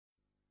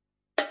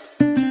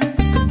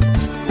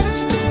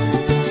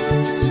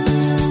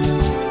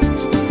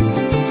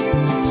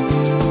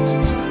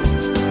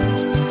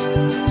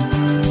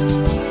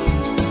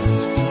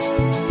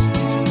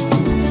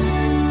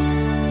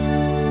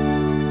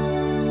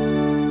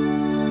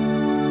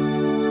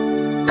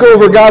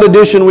Over God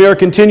edition, we are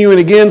continuing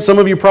again. Some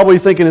of you probably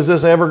thinking, is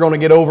this ever going to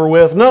get over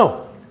with?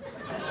 No.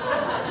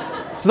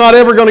 It's not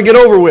ever going to get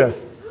over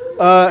with.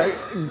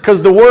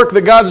 Because the work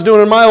that God's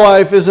doing in my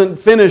life isn't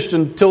finished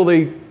until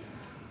they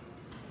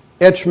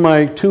etch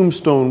my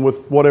tombstone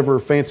with whatever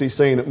fancy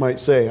saying it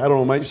might say. I don't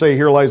know, it might say,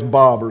 here lies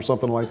Bob or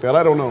something like that.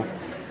 I don't know.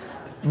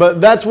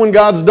 But that's when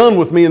God's done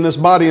with me in this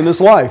body, in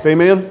this life.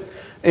 Amen?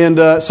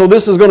 And so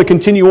this is going to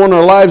continue on in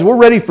our lives. We're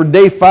ready for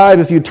day 5.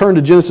 If you turn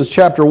to Genesis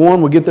chapter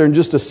 1, we'll get there in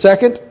just a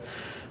second.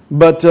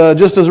 But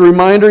just as a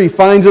reminder, He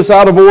finds us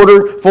out of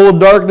order, full of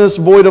darkness,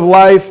 void of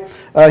life.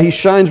 He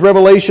shines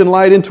revelation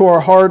light into our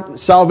heart.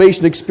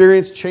 Salvation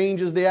experience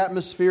changes the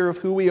atmosphere of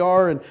who we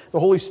are, and the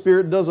Holy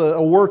Spirit does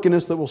a work in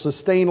us that will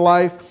sustain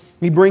life.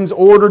 He brings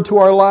order to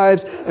our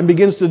lives and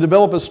begins to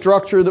develop a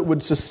structure that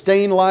would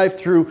sustain life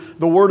through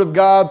the Word of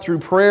God, through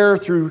prayer,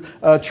 through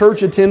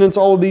church attendance,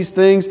 all of these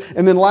things.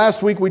 And then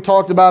last week we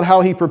talked about how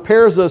He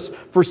prepares us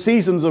for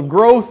seasons of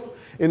growth.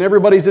 And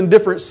everybody's in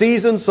different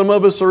seasons. Some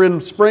of us are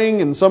in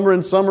spring, and some are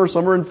in summer,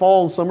 some are in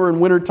fall, and some are in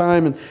winter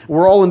time, and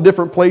we're all in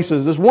different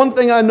places. There's one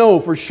thing I know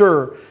for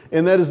sure,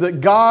 and that is that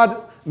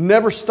God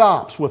never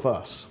stops with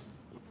us.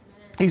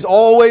 He's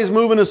always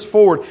moving us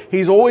forward.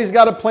 He's always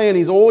got a plan.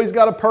 He's always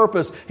got a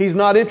purpose. He's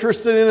not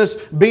interested in us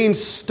being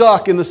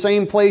stuck in the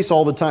same place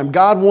all the time.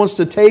 God wants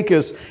to take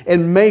us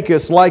and make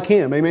us like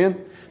Him.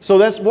 Amen? So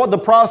that's what the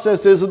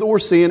process is that we're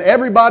seeing.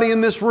 Everybody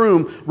in this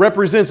room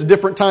represents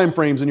different time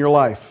frames in your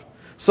life.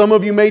 Some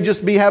of you may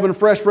just be having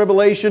fresh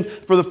revelation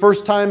for the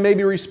first time,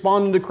 maybe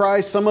responding to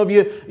Christ. Some of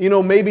you,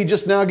 maybe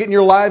just now getting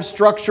your lives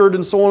structured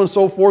and so on and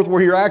so forth,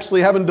 where you're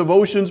actually having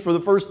devotions for the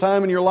first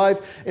time in your life.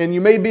 And you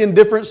may be in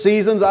different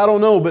seasons, I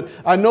don't know. But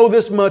I know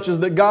this much, is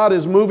that God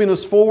is moving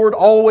us forward,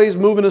 always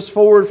moving us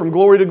forward from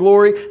glory to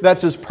glory.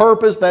 That's His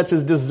purpose, that's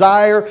His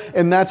desire,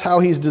 and that's how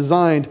He's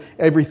designed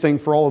everything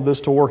for all of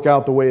this to work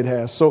out the way it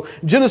has. So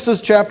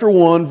Genesis chapter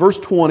 1, verse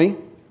 20.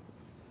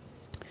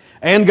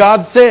 And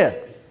God said...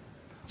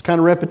 It's kind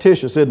of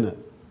repetitious, isn't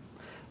it?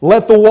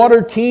 Let the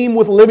water teem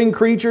with living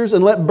creatures,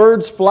 and let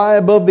birds fly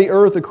above the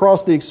earth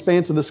across the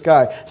expanse of the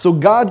sky. So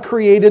God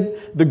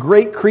created the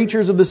great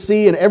creatures of the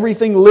sea and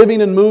everything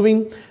living and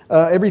moving,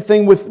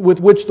 everything with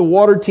which the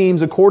water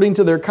teems according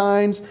to their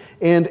kinds,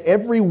 and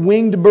every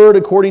winged bird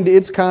according to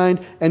its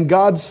kind. And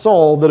God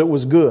saw that it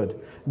was good.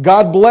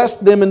 God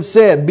blessed them and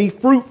said, be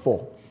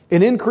fruitful,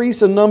 and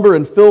increase in number,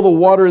 and fill the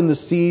water in the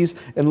seas,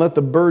 and let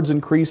the birds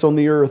increase on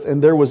the earth.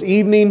 And there was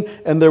evening,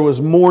 and there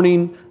was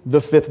morning, the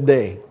 5th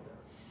day.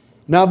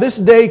 Now this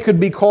day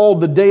could be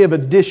called the day of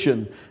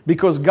addition,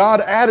 because God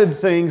added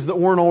things that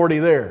weren't already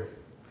there.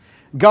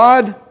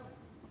 God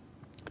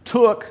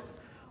took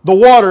the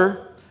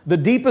water, the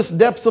deepest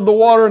depths of the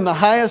water and the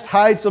highest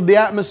heights of the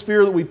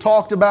atmosphere that we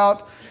talked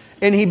about,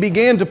 and He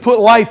began to put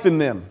life in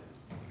them.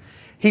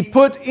 He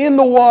put in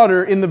the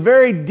water, in the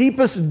very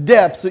deepest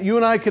depths that you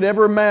and I could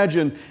ever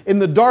imagine, in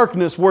the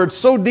darkness where it's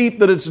so deep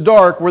that it's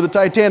dark, where the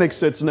Titanic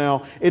sits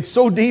now. It's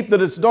so deep that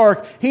it's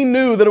dark. He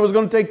knew that it was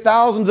going to take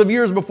thousands of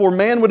years before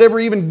man would ever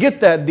even get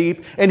that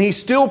deep, and He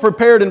still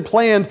prepared and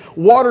planned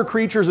water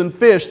creatures and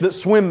fish that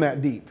swim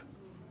that deep.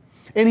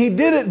 And He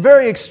did it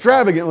very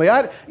extravagantly.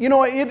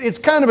 It's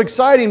kind of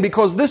exciting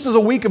because this is a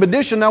week of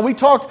addition. Now, we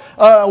talked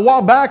a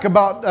while back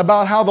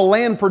about how the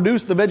land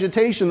produced the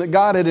vegetation that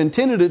God had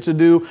intended it to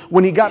do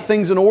when He got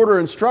things in order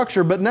and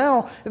structure. But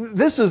now,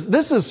 this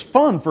is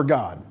fun for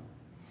God.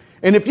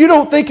 And if you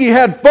don't think He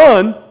had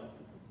fun,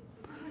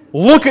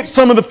 look at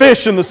some of the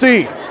fish in the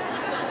sea.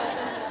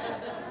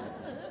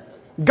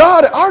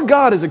 Our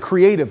God is a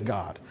creative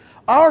God.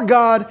 Our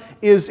God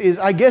is,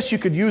 I guess you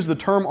could use the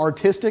term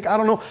artistic, I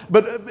don't know,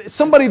 but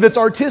somebody that's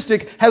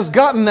artistic has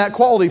gotten that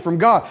quality from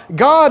God.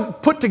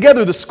 God put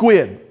together the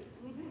squid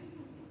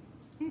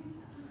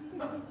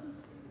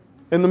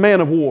and the man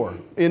of war.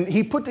 And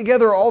He put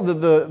together all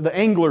the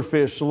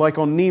anglerfish, like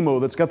on Nemo,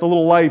 that's got the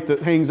little light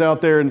that hangs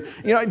out there.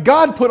 And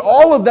God put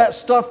all of that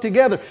stuff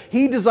together.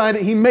 He designed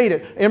it, He made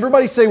it.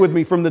 Everybody say with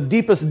me, from the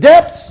deepest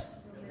depths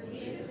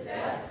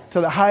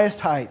to the highest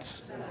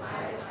heights.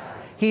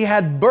 He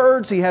had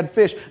birds, He had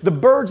fish. The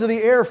birds of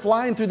the air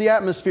flying through the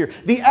atmosphere.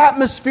 The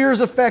atmosphere is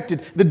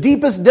affected. The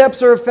deepest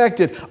depths are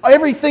affected.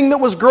 Everything that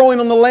was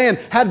growing on the land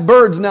had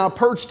birds now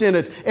perched in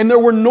it. And there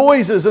were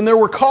noises and there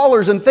were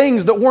callers and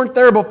things that weren't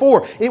there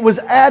before. It was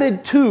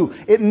added to.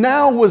 It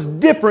now was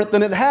different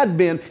than it had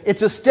been.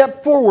 It's a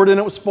step forward, and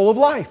it was full of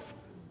life.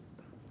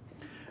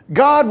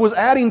 God was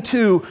adding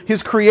to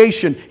His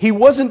creation. He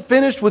wasn't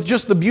finished with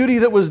just the beauty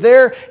that was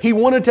there. He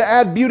wanted to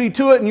add beauty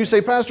to it. And you say,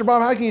 Pastor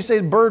Bob, how can you say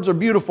birds are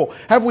beautiful?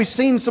 Have we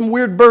seen some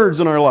weird birds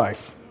in our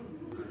life?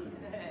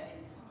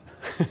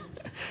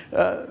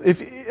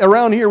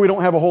 Around here we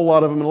don't have a whole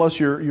lot of them, unless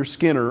your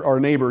Skinner,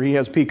 our neighbor, he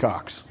has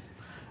peacocks.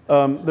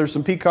 There's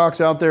some peacocks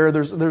out there.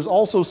 There's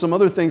also some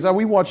other things.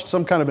 We watched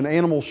some kind of an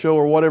animal show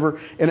or whatever,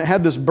 and it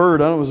had this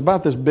bird. I don't know, it was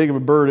about this big of a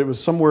bird. It was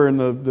somewhere in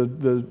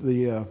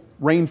the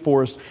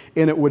rainforest,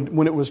 and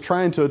when it was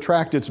trying to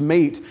attract its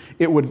mate,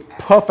 it would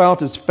puff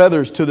out its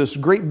feathers to this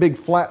great big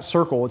flat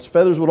circle. Its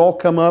feathers would all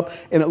come up,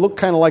 and it looked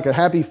kind of like a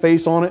happy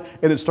face on it,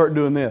 and it'd start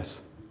doing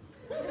this.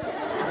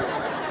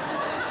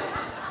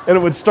 and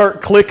it would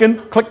start clicking,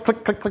 click,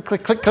 click, click, click,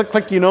 click, click, click,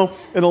 click,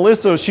 And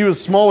Alyssa, she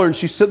was smaller, and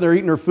she's sitting there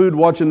eating her food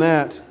watching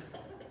that.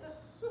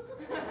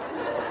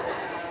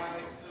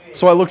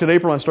 So I looked at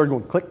April and I started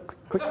going click,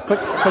 click, click, click,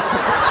 click, click,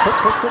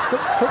 click, click, click,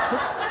 click, click,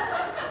 click.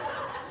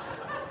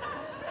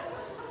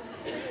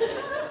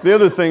 The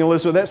other thing,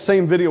 Alyssa, that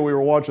same video we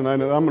were watching, I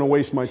know I'm going to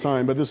waste my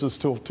time, but this is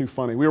still too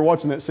funny. We were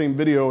watching that same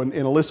video, and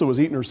Alyssa was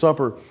eating her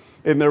supper,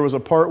 and there was a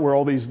part where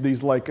all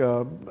these like,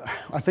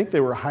 I think they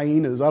were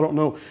hyenas, I don't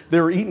know. They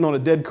were eating on a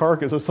dead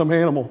carcass of some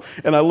animal,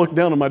 and I looked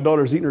down and my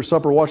daughter's eating her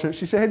supper watching it.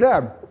 She said, "Hey,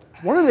 Dad,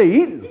 what are they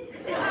eating?"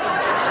 It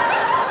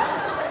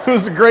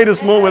was the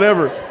greatest moment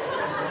ever.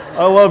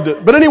 I loved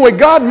it. But anyway,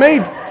 God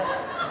made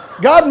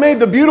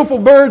the beautiful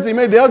birds. He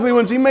made the ugly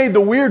ones. He made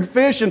the weird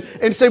fish.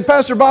 And say,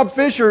 Pastor Bob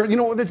Fisher,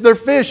 they're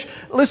fish.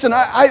 Listen,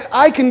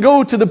 I can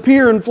go to the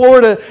pier in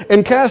Florida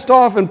and cast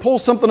off and pull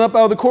something up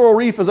out of the coral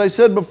reef, as I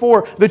said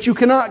before, that you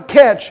cannot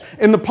catch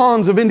in the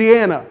ponds of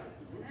Indiana.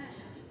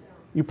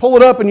 You pull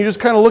it up and you just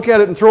kind of look at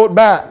it and throw it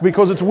back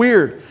because it's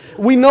weird.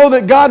 We know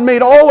that God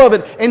made all of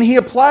it and He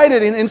applied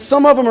it. And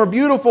some of them are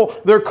beautiful.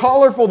 They're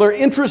colorful. They're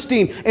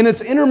interesting. And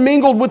it's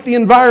intermingled with the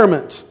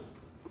environment.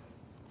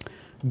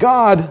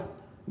 God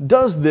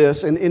does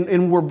this,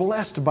 and we're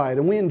blessed by it,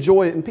 and we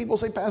enjoy it. And people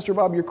say, Pastor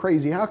Bob, you're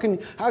crazy. How can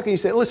you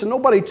say it? Listen,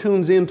 nobody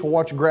tunes in to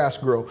watch grass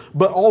grow,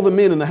 but all the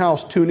men in the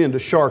house tune in to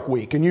Shark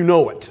Week, and you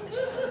know it.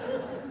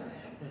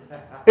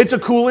 It's a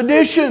cool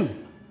addition.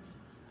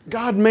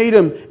 God made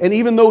them, and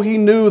even though He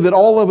knew that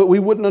all of it we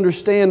wouldn't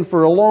understand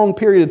for a long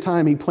period of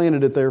time, He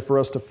planted it there for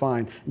us to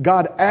find.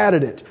 God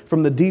added it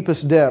from the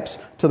deepest depths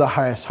to the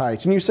highest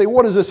heights. And you say,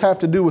 what does this have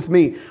to do with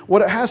me?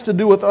 What it has to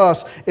do with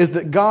us is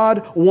that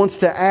God wants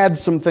to add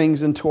some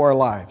things into our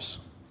lives.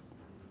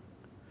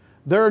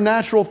 There are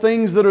natural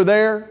things that are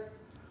there.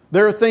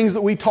 There are things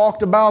that we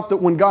talked about that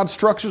when God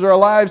structures our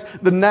lives,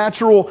 the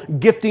natural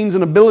giftings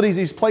and abilities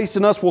He's placed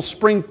in us will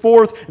spring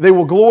forth. They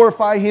will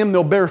glorify Him.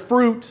 They'll bear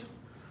fruit.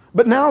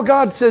 But now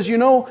God says,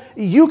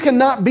 you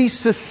cannot be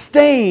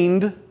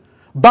sustained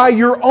by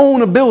your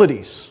own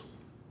abilities.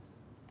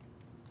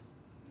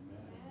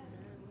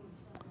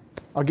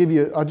 I'll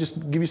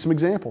just give you some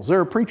examples. There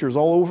are preachers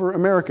all over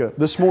America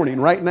this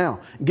morning, right now,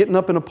 getting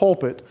up in a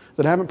pulpit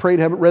that haven't prayed,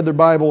 haven't read their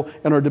Bible,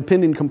 and are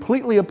depending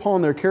completely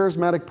upon their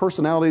charismatic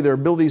personality, their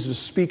abilities to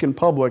speak in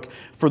public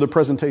for the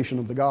presentation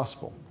of the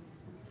gospel.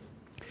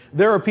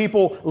 There are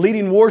people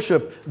leading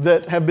worship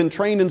that have been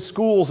trained in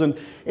schools and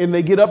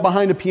they get up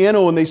behind a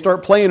piano and they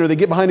start playing, or they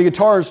get behind a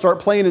guitar and start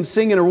playing and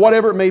singing, or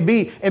whatever it may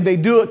be, and they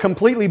do it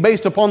completely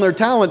based upon their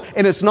talent,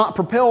 and it's not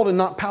propelled and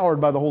not powered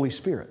by the Holy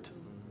Spirit.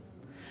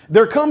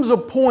 There comes a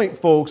point,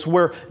 folks,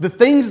 where the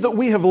things that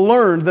we have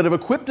learned that have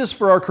equipped us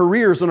for our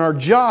careers and our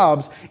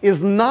jobs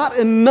is not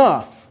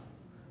enough.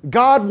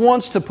 God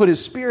wants to put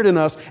His Spirit in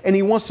us, and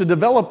He wants to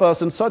develop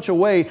us in such a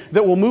way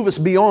that will move us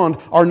beyond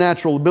our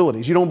natural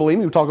abilities. You don't believe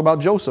me? We'll talk about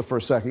Joseph for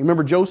a second. You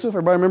remember Joseph?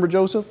 Everybody remember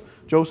Joseph?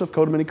 Joseph,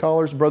 coat of many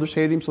collars. Brothers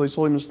hated him, so they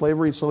sold him into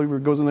slavery.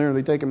 Slavery goes in there, and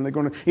they take him.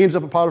 He ends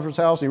up at Potiphar's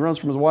house, and he runs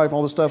from his wife, and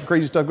all this stuff,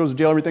 crazy stuff, goes to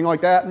jail, everything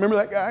like that. Remember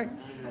that guy?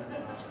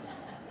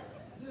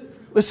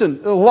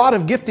 Listen, a lot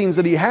of giftings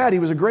that he had. He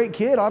was a great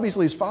kid.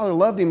 Obviously, his father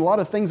loved him. A lot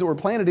of things that were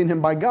planted in him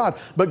by God.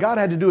 But God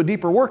had to do a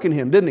deeper work in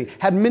him, didn't He?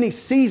 Had many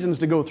seasons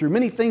to go through,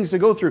 many things to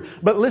go through.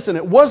 But listen,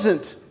 it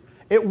wasn't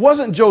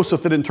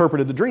Joseph that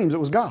interpreted the dreams. It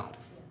was God.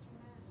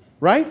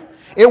 Right?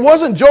 It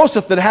wasn't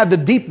Joseph that had the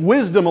deep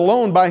wisdom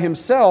alone by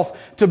himself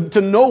to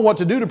know what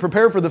to do to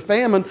prepare for the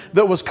famine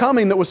that was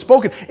coming, that was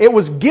spoken. It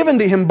was given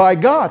to him by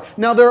God.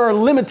 Now, there are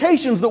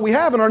limitations that we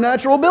have in our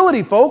natural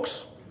ability,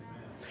 folks.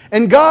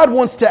 And God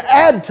wants to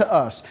add to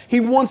us. He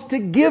wants to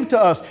give to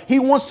us. He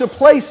wants to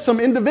place some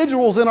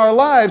individuals in our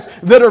lives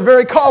that are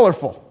very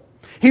colorful.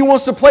 He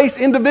wants to place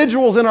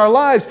individuals in our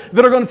lives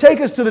that are going to take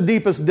us to the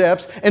deepest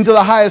depths and to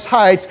the highest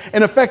heights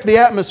and affect the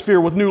atmosphere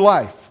with new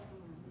life.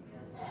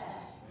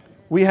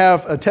 We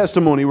have a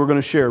testimony we're going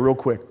to share real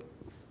quick.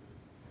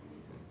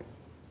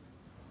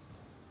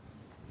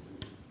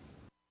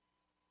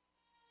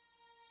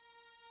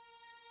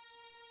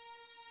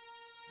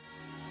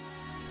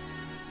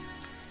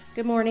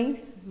 Good morning.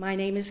 My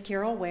name is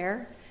Carol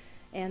Ware,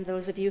 and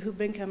those of you who've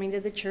been coming to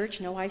the church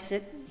know I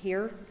sit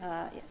here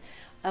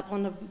up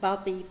on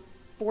about the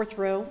fourth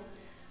row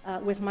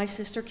with my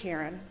sister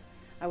Karen.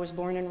 I was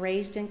born and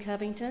raised in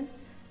Covington.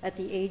 At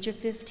the age of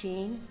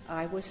 15,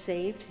 I was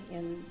saved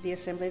in the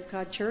Assembly of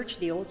God Church,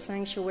 the old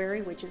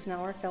sanctuary, which is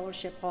now our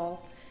fellowship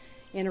hall,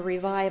 in a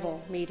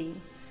revival meeting.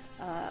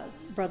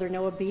 Brother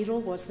Noah Beadle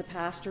was the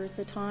pastor at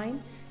the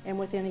time, and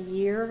within a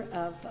year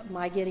of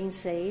my getting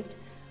saved,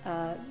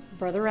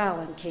 Brother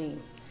Allen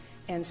came.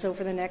 And so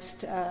for the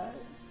next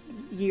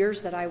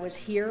years that I was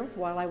here,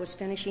 while I was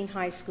finishing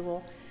high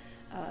school,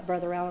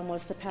 Brother Allen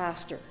was the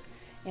pastor.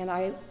 And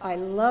I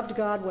loved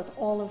God with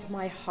all of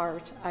my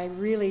heart. I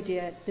really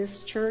did.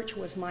 This church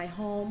was my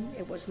home.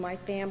 It was my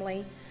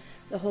family.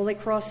 The Holy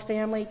Cross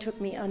family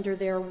took me under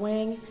their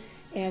wing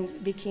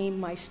and became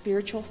my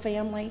spiritual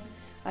family.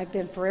 I've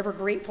been forever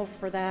grateful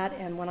for that,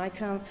 and when I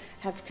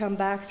have come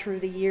back through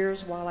the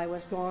years while I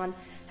was gone,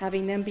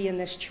 having them be in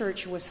this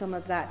church was some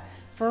of that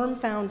firm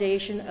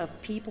foundation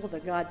of people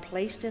that God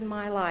placed in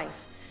my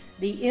life.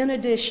 In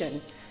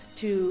addition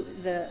to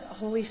the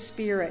Holy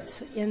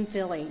Spirit's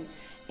infilling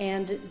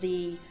and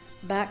the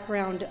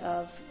background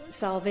of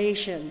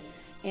salvation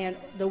and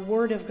the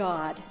Word of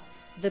God,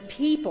 the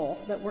people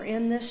that were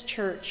in this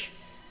church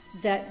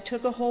that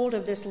took a hold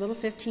of this little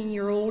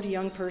 15-year-old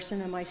young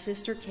person and my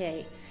sister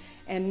Kay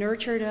and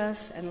nurtured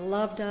us and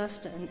loved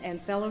us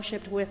and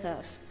fellowshiped with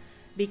us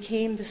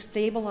became the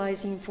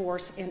stabilizing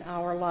force in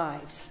our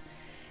lives.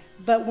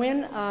 But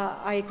when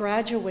I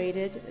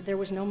graduated, there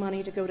was no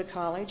money to go to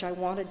college. I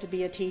wanted to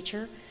be a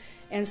teacher.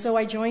 And so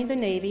I joined the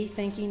Navy,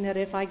 thinking that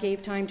if I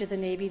gave time to the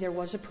Navy, there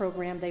was a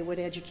program they would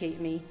educate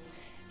me.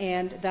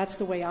 And that's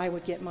the way I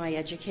would get my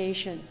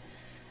education.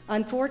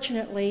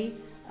 Unfortunately,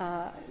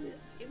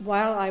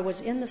 while I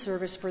was in the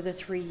service for the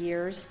 3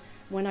 years,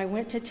 when I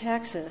went to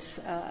Texas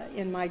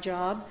in my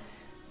job,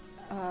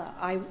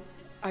 I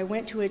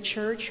went to a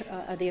church,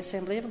 the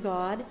Assembly of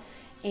God,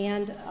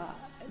 and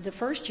the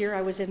first year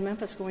I was in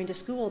Memphis going to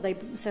school, they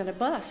sent a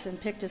bus and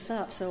picked us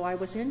up, so I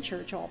was in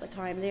church all the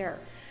time there.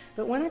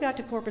 But when I got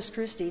to Corpus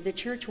Christi, the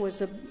church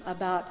was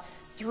about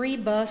 3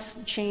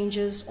 bus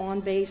changes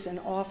on base and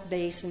off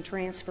base and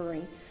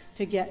transferring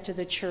to get to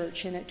the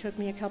church, and it took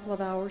me a couple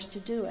of hours to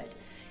do it.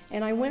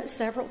 And I went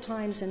several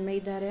times and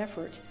made that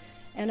effort.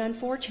 And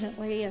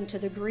unfortunately, and to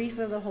the grief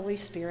of the Holy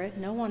Spirit,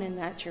 no one in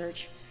that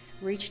church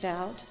reached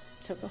out,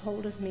 took a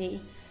hold of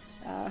me.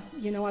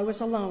 I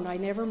was alone. I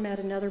never met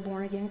another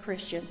born-again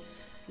Christian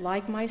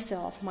like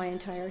myself my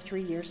entire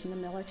 3 years in the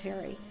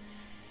military.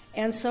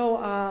 And so,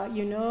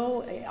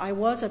 I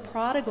was a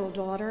prodigal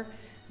daughter,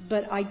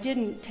 but I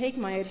didn't take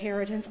my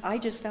inheritance. I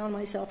just found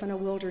myself in a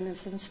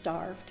wilderness and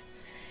starved.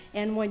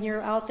 And when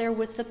you're out there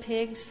with the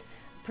pigs,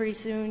 pretty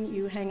soon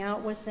you hang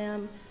out with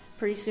them.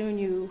 Pretty soon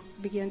you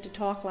begin to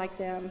talk like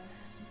them.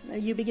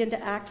 You begin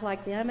to act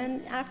like them.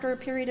 And after a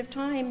period of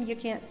time, you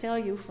can't tell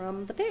you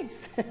from the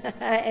pigs.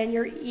 And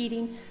you're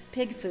eating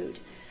pig food.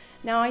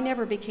 Now, I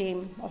never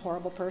became a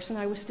horrible person.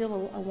 I was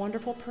still a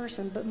wonderful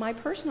person. But my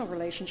personal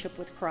relationship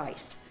with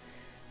Christ,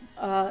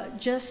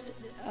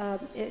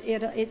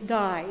 it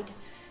died.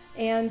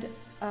 And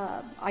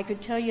I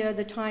could tell you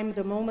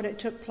the moment it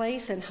took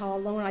place and how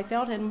alone I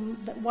felt.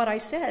 And what I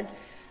said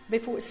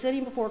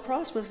sitting before a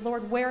cross was,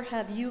 Lord, where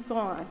have you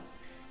gone?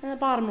 And the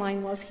bottom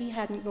line was he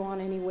hadn't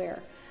gone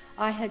anywhere.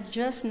 I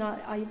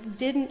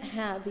didn't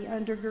have the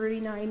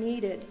undergirding I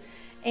needed.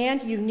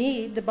 And you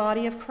need the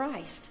body of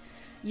Christ.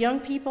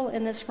 Young people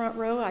in this front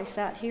row, I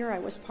sat here, I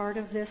was part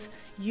of this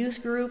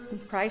youth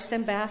group, Christ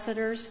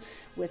Ambassadors,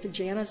 with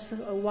Janice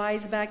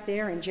Wise back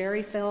there and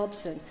Jerry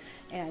Phelps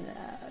and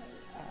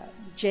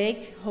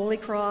Jake, Holy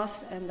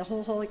Cross, and the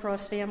whole Holy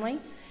Cross family.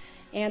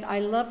 And I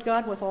loved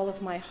God with all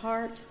of my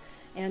heart.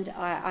 And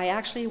I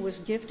actually was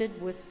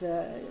gifted with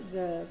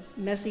the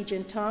message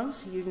in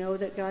tongues. You know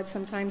that God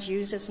sometimes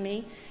uses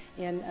me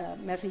in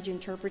message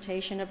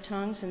interpretation of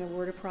tongues and the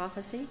word of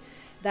prophecy.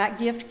 That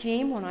gift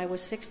came when I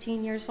was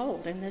 16 years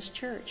old in this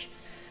church.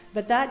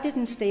 But that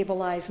didn't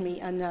stabilize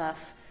me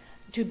enough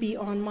to be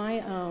on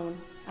my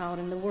own out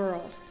in the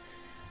world.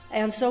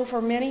 And so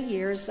for many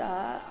years,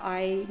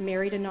 I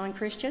married a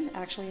non-Christian,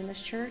 actually in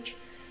this church.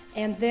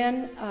 And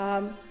then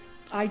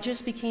I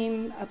just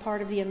became a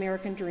part of the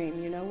American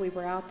dream. We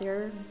were out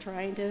there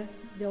trying to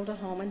build a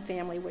home and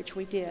family, which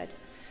we did.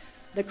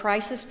 The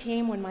crisis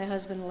came when my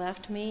husband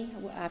left me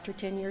after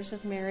 10 years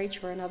of marriage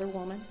for another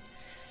woman.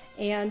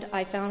 And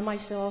I found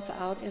myself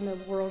out in the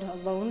world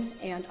alone,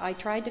 and I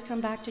tried to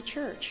come back to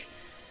church.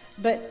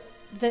 But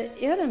the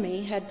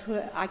enemy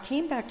I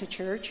came back to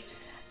church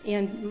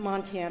in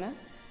Montana,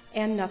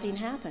 and nothing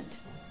happened.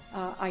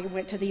 I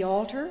went to the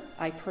altar,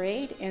 I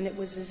prayed, and it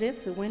was as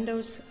if the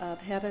windows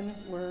of heaven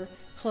were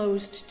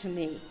closed to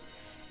me.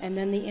 And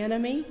then the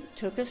enemy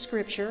took a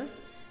scripture.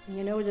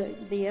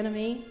 The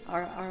enemy,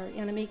 our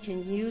enemy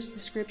can use the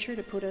scripture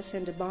to put us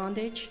into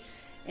bondage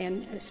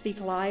and speak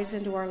lies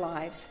into our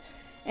lives.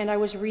 And I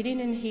was reading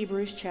in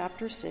Hebrews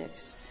chapter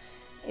 6,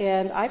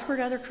 and I've heard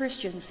other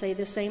Christians say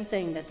the same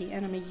thing, that the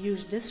enemy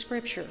used this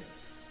scripture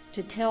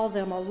to tell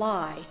them a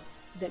lie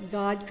that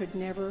God could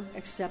never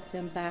accept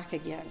them back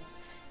again.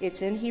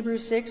 It's in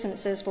Hebrews 6, and it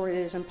says, "For it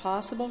is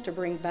impossible to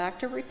bring back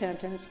to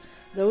repentance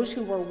those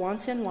who were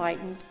once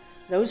enlightened,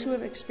 those who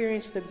have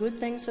experienced the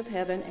good things of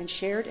heaven and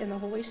shared in the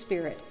Holy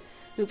Spirit,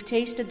 who've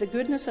tasted the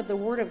goodness of the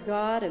Word of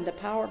God and the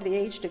power of the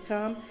age to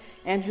come,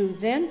 and who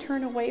then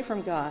turn away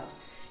from God."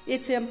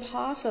 It's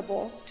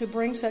impossible to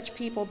bring such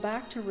people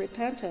back to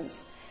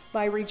repentance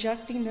by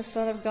rejecting the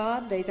Son of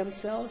God. They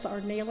themselves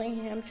are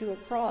nailing him to a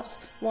cross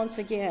once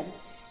again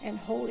and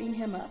holding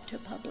him up to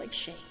public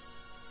shame.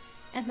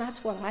 And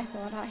that's what I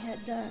thought I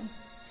had done.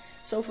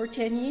 So for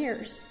 10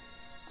 years,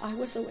 I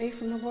was away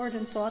from the Lord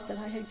and thought that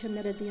I had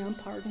committed the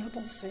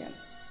unpardonable sin.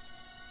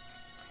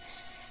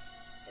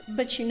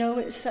 But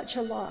it's such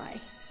a lie.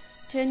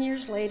 10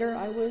 years later,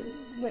 I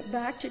went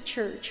back to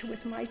church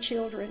with my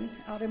children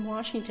out in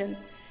Washington,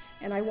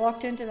 And I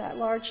walked into that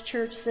large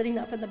church sitting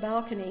up in the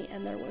balcony,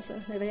 and there was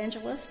an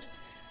evangelist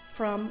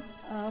from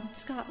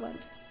Scotland,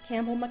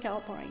 Campbell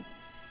McAlpine.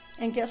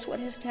 And guess what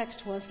his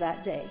text was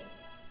that day?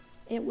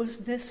 It was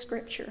this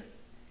scripture.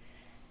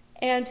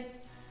 And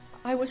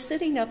I was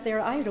sitting up there.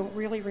 I don't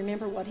really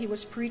remember what he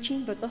was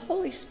preaching, but the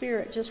Holy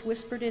Spirit just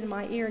whispered in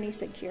my ear, and he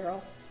said,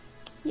 Carol,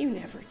 you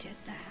never did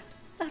that.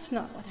 That's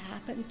not what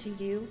happened to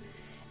you.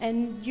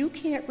 And you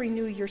can't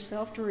renew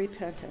yourself to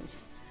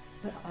repentance,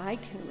 but I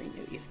can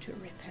renew you to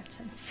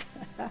repentance.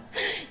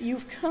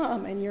 You've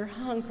come and you're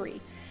hungry.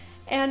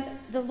 And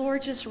the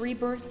Lord just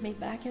rebirthed me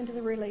back into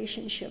the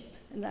relationship,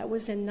 and that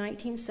was in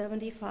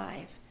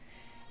 1975.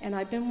 And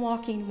I've been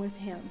walking with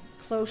him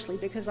closely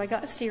because I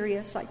got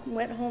serious. I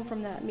went home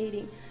from that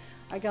meeting.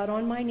 I got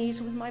on my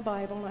knees with my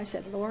Bible, and I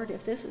said, Lord,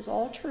 if this is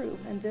all true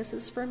and this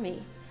is for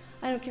me,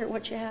 I don't care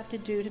what you have to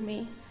do to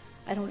me.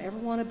 I don't ever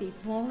want to be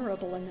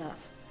vulnerable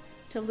enough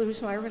to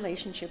lose my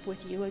relationship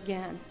with you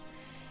again.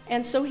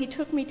 And so he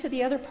took me to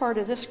the other part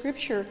of the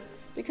scripture,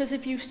 because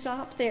if you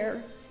stop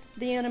there,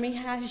 the enemy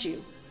has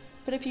you.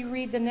 But if you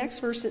read the next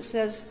verse, it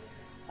says,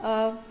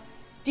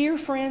 dear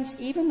friends,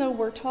 even though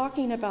we're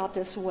talking about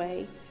this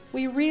way,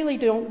 we really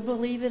don't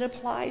believe it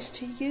applies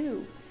to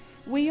you.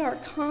 We are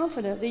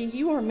confident that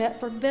you are meant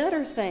for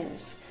better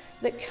things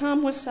that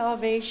come with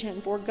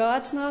salvation. For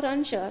God's not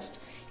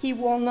unjust. He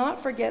will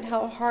not forget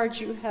how hard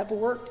you have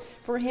worked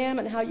for him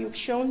and how you've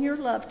shown your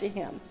love to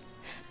him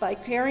by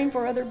caring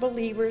for other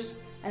believers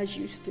as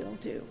you still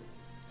do.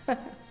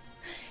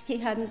 He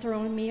hadn't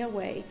thrown me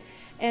away.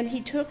 And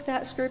he took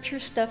that scripture,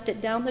 stuffed it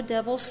down the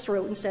devil's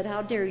throat, and said,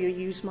 how dare you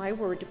use my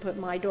word to put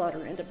my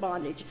daughter into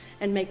bondage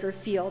and make her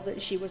feel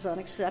that she was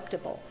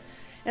unacceptable.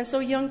 And so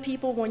young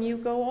people, when you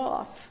go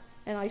off,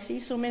 and I see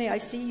so many, I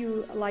see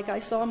you like I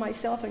saw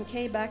myself and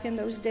Kay back in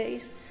those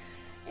days.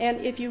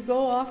 And if you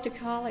go off to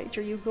college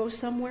or you go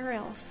somewhere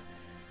else,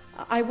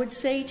 I would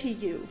say to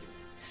you,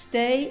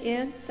 stay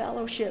in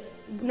fellowship.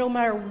 No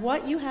matter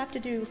what you have to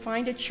do,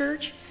 find a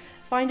church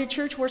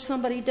where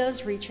somebody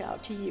does reach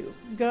out to you.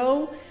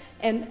 Go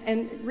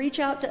and reach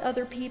out to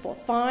other people.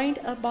 Find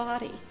a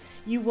body.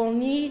 You will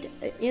need,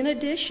 in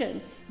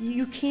addition,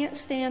 you can't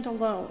stand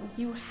alone.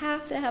 You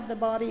have to have the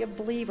body of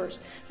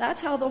believers.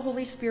 That's how the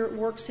Holy Spirit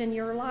works in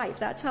your life.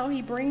 That's how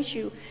he brings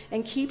you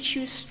and keeps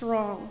you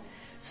strong.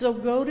 So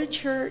go to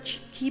church,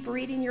 keep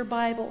reading your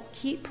Bible,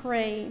 keep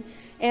praying.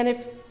 And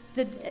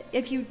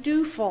if you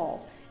do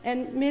fall,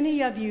 and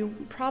many of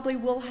you probably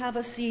will have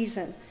a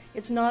season,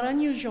 it's not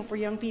unusual for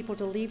young people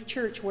to leave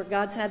church where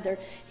God's had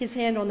his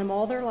hand on them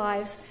all their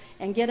lives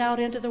and get out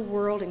into the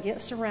world and get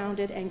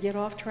surrounded and get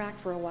off track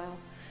for a while.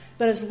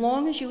 But as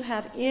long as you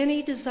have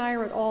any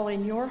desire at all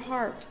in your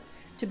heart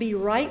to be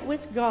right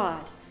with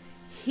God,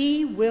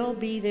 he will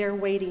be there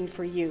waiting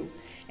for you.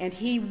 And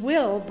he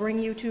will bring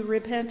you to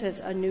repentance,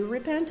 a new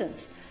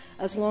repentance.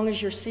 As long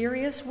as you're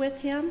serious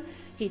with him.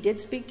 He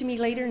did speak to me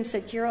later and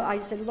said, Carol, I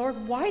said,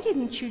 Lord, why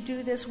didn't you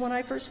do this when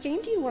I first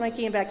came to you? When I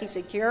came back, he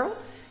said, Carol,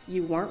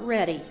 you weren't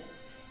ready.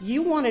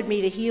 You wanted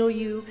me to heal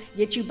you,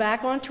 get you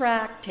back on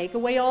track, take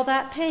away all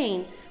that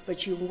pain,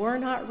 but you were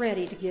not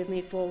ready to give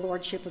me full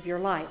lordship of your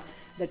life.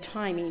 The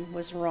timing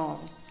was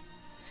wrong.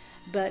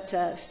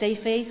 But stay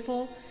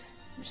faithful.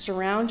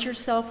 Surround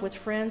yourself with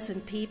friends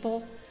and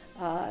people.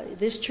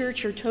 This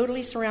church, you're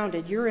totally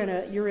surrounded. You're in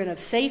a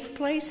safe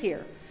place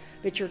here.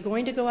 But you're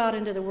going to go out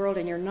into the world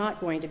and you're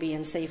not going to be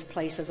in safe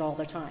places all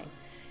the time.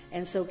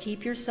 And so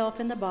keep yourself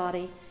in the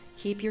body,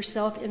 keep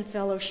yourself in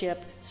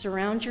fellowship,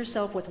 surround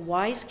yourself with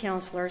wise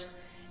counselors,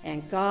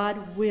 and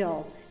God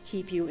will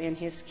keep you in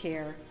his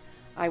care.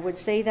 I would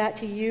say that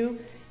to you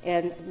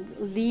and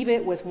leave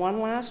it with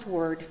one last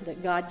word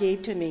that God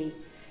gave to me,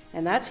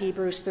 and that's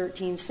Hebrews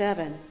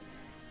 13:7.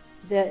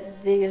 That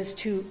is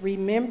to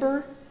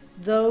remember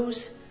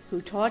those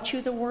who taught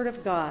you the word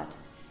of God,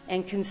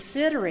 and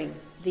considering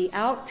the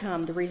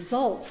outcome, the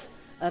results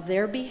of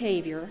their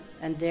behavior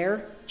and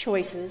their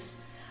choices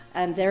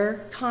and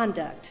their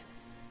conduct,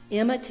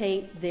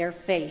 imitate their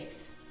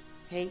faith.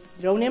 Okay?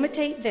 Don't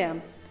imitate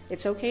them.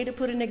 It's okay to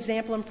put an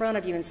example in front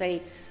of you and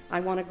say, I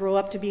want to grow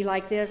up to be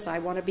like this, I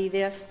want to be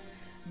this.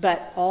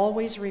 But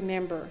always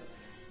remember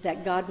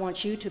that God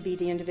wants you to be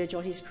the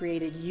individual he's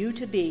created you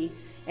to be,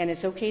 and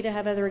it's okay to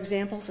have other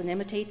examples and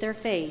imitate their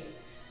faith,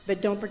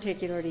 but don't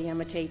particularly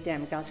imitate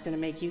them. God's going to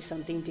make you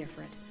something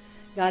different.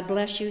 God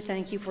bless you.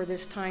 Thank you for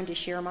this time to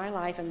share my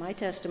life and my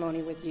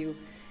testimony with you,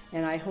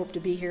 and I hope to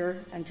be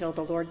here until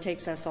the Lord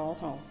takes us all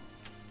home.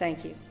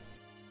 Thank you.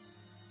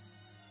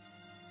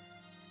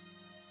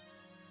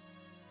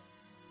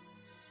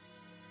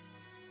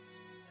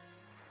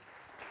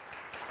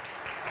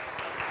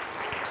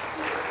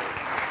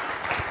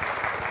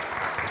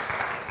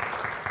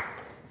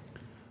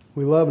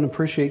 We love and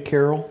appreciate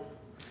Carol,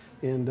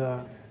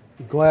 and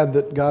glad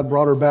that God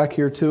brought her back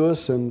here to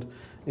us, and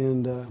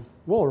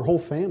well, her whole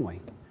family.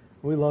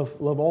 We love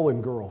all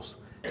them girls,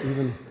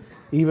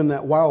 even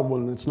that wild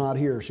one that's not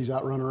here. She's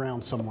out running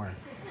around somewhere.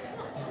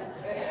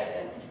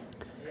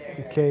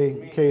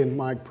 Kay and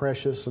Mike,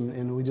 precious,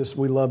 and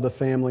we love the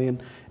family,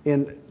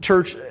 In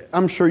church,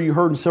 I'm sure you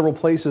heard in several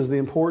places the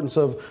importance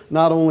of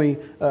not only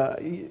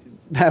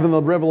having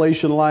the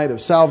revelation light of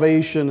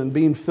salvation and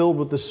being filled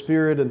with the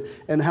Spirit,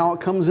 and how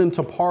it comes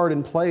into part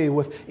and play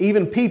with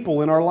even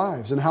people in our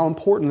lives, and how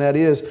important that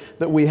is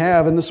that we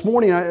have. And this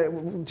morning, I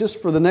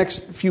just for the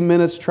next few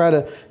minutes try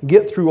to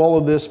get through all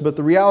of this, but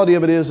the reality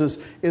of it is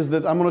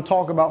that I'm going to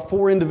talk about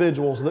 4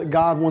 individuals that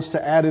God wants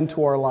to add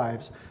into our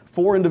lives.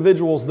 4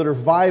 individuals that are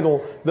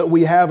vital that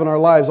we have in our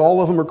lives.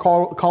 All of them are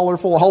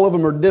colorful, all of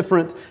them are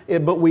different,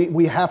 but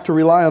we have to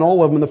rely on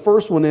all of them. And the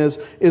first one is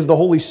the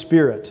Holy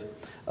Spirit.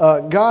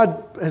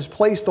 God has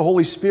placed the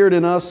Holy Spirit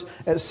in us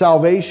at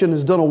salvation,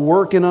 has done a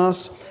work in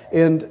us,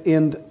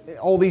 and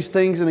all these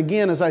things. And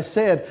again, as I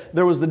said,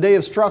 there was the day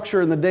of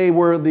structure and the day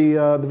where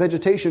the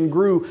vegetation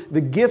grew.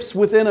 The gifts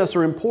within us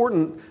are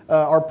important.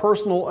 Our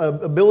personal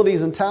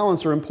abilities and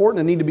talents are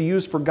important and need to be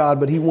used for God,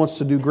 but He wants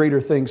to do greater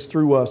things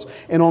through us.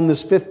 And on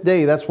this 5th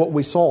day, that's what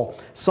we saw.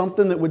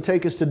 Something that would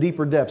take us to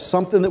deeper depths,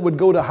 something that would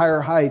go to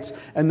higher heights,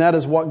 and that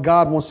is what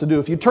God wants to do.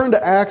 If you turn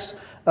to Acts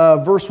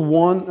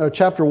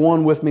chapter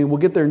 1 with me, we'll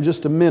get there in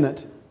just a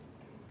minute.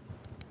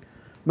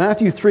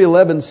 Matthew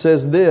 3:11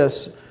 says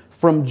this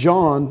from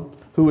John,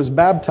 who was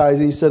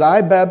baptizing. He said,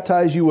 "I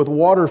baptize you with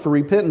water for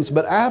repentance,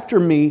 but after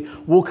me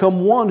will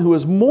come one who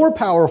is more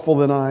powerful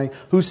than I,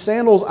 whose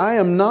sandals I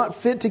am not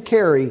fit to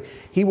carry.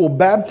 He will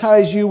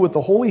baptize you with the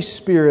Holy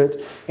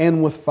Spirit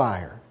and with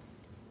fire."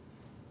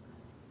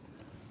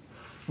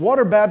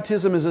 Water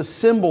baptism is a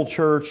symbol,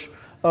 church,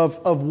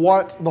 of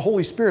what the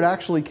Holy Spirit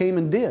actually came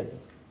and did.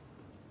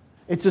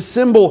 It's a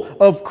symbol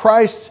of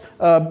Christ's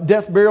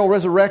death, burial,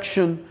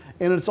 resurrection,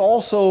 and it's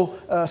also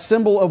a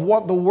symbol of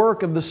what the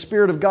work of the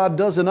Spirit of God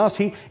does in us.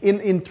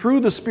 Through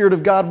the Spirit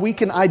of God, we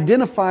can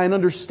identify and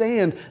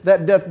understand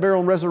that death, burial,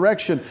 and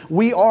resurrection.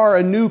 We are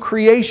a new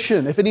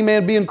creation. If any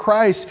man be in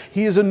Christ,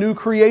 he is a new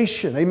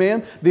creation.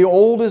 Amen? The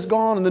old is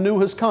gone and the new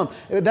has come.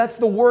 That's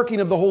the working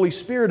of the Holy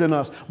Spirit in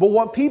us. But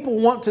what people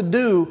want to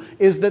do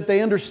is that they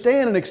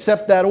understand and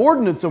accept that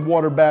ordinance of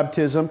water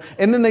baptism,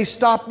 and then they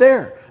stop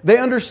there. They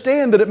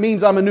understand that it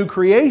means I'm a new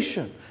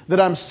creation,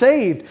 that I'm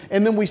saved,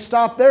 and then we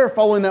stop there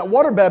following that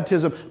water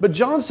baptism. But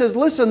John says,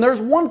 listen,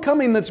 there's one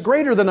coming that's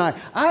greater than I.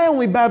 I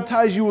only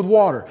baptize you with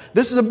water.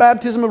 This is a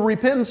baptism of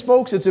repentance,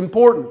 folks. It's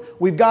important.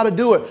 We've got to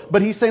do it.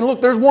 But he's saying,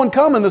 look, there's one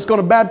coming that's going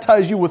to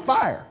baptize you with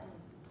fire.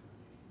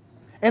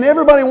 And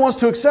everybody wants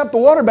to accept the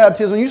water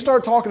baptism. You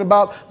start talking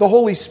about the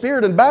Holy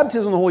Spirit and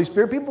baptism of the Holy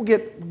Spirit, people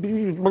get...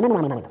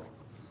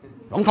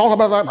 Don't talk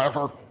about that,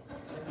 Pastor.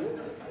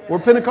 We're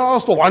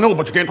Pentecostal. I know,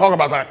 but you can't talk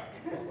about that.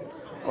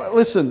 Well,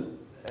 listen,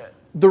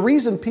 the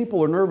reason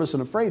people are nervous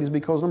and afraid is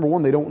because, number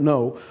one, they don't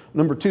know.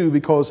 Number two,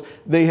 because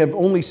they have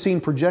only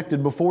seen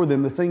projected before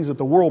them the things that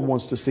the world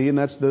wants to see, and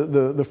that's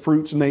the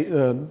fruits,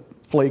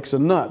 flakes,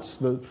 and nuts,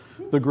 the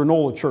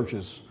granola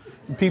churches.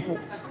 The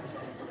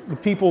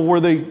people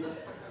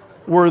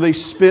where they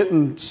spit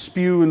and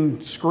spew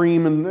and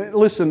scream. And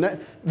listen,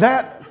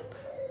 that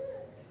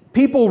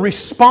people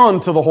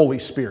respond to the Holy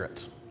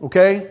Spirit,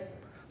 okay?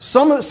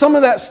 Some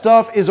of that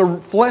stuff is a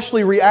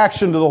fleshly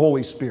reaction to the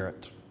Holy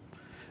Spirit.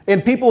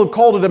 And people have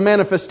called it a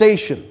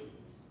manifestation.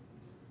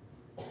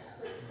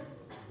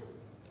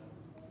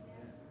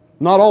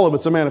 Not all of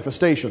it's a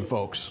manifestation,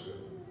 folks.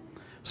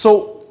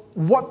 So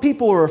what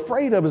people are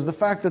afraid of is the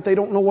fact that they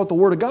don't know what the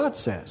Word of God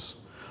says.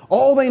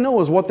 All they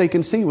know is what they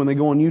can see when they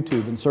go on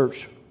YouTube and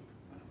search.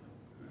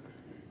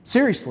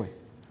 Seriously.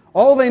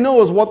 All they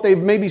know is what they've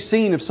maybe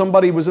seen if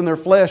somebody was in their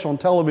flesh on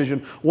television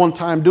one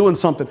time doing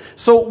something.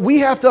 So we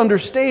have to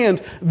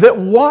understand that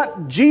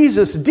what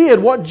Jesus did,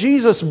 what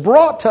Jesus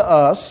brought to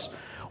us,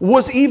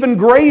 was even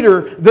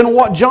greater than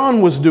what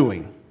John was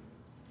doing.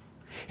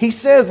 He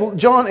says,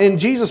 John, and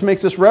Jesus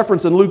makes this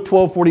reference in Luke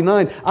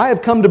 12:49, "I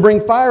have come to bring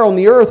fire on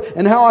the earth,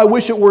 and how I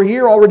wish it were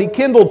here already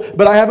kindled,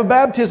 but I have a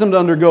baptism to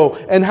undergo,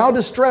 and how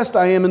distressed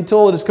I am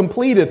until it is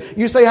completed."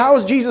 You say, how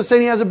is Jesus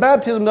saying he has a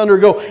baptism to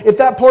undergo? If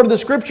that part of the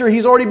Scripture,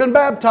 he's already been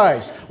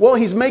baptized. Well,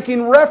 he's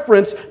making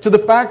reference to the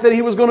fact that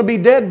he was going to be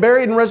dead,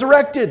 buried, and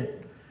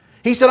resurrected.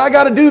 He said, I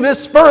got to do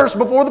this first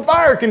before the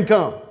fire can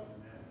come.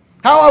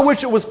 How I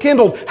wish it was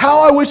kindled. How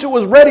I wish it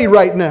was ready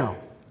right now.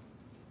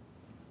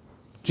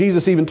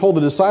 Jesus even told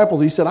the disciples,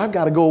 he said, I've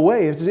got to go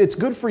away. It's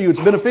good for you. It's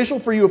beneficial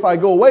for you if I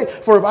go away.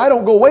 For if I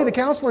don't go away, the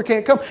counselor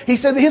can't come. He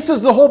said, this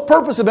is the whole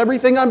purpose of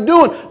everything I'm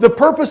doing. The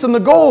purpose and the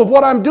goal of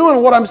what I'm doing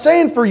and what I'm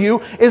saying for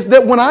you is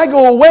that when I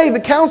go away, the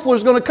counselor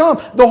is going to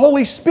come. The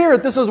Holy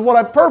Spirit, this is what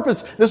I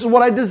purpose. This is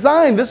what I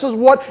designed. This is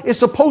what is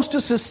supposed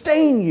to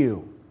sustain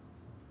you.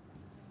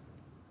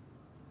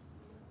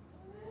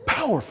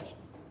 Powerful.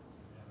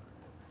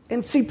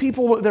 And see,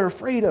 people, they're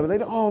afraid of it.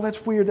 They oh,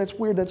 that's weird, that's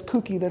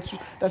kooky,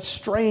 that's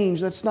strange,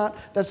 that's not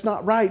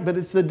right. But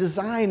it's the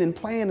design and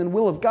plan and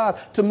will of God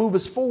to move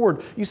us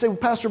forward. You say, well,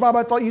 Pastor Bob,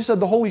 I thought you said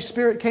the Holy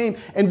Spirit came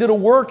and did a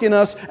work in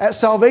us at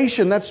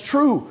salvation. That's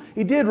true.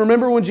 He did.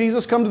 Remember when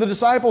Jesus come to the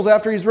disciples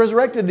after He's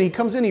resurrected, and He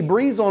comes in, He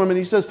breathes on them, and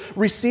He says,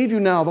 receive you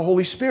now, the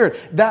Holy Spirit.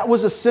 That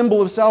was a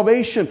symbol of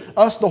salvation.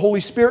 Us, the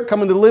Holy Spirit,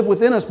 coming to live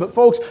within us. But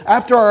folks,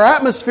 after our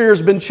atmosphere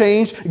has been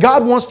changed,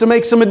 God wants to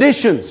make some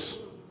additions.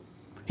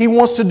 He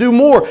wants to do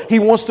more. He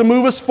wants to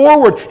move us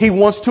forward. He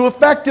wants to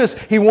affect us.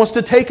 He wants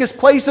to take us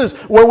places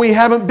where we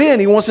haven't been.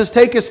 He wants to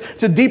take us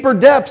to deeper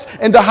depths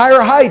and to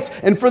higher heights.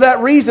 And for that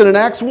reason, in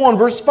Acts 1,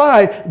 verse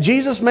 5,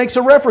 Jesus makes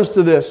a reference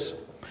to this.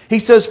 He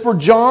says, "For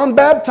John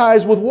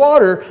baptized with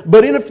water,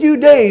 but in a few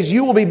days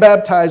you will be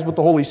baptized with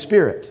the Holy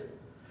Spirit."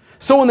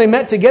 So when they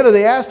met together,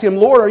 they asked him,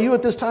 "Lord, are you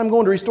at this time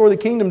going to restore the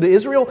kingdom to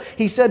Israel?"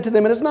 He said to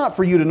them, "It is not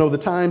for you to know the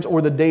times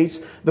or the dates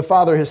the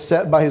Father has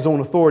set by His own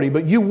authority,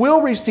 but you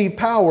will receive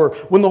power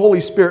when the Holy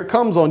Spirit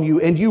comes on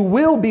you, and you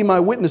will be my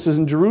witnesses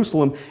in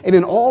Jerusalem and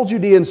in all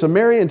Judea and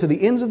Samaria and to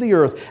the ends of the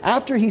earth."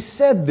 After He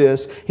said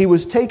this, He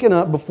was taken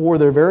up before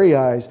their very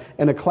eyes,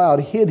 and a cloud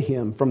hid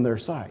Him from their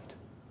sight.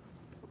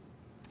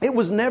 It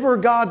was never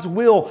God's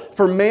will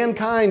for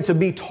mankind to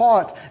be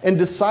taught and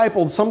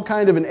discipled some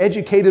kind of an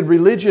educated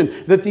religion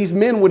that these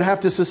men would have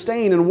to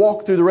sustain and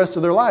walk through the rest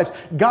of their lives.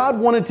 God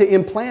wanted to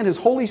implant His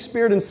Holy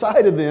Spirit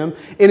inside of them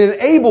and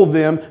enable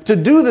them to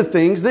do the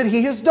things that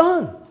He has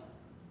done.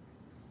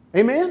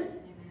 Amen?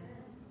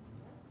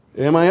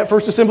 Am I at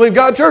First Assembly of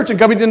God Church in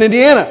Covington,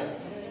 Indiana?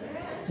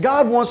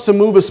 God wants to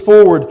move us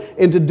forward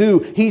and to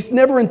do. He's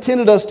never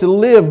intended us to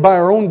live by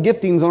our own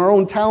giftings and our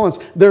own talents.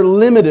 They're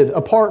limited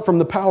apart from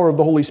the power of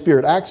the Holy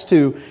Spirit. Acts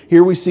 2,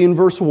 here we see in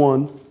verse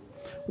 1,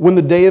 "When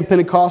the day of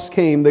Pentecost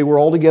came, they were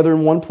all together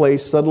in one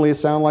place. Suddenly a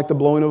sound like the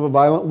blowing of a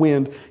violent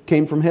wind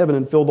came from heaven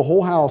and filled the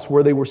whole house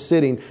where they were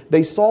sitting.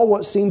 They saw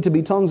what seemed to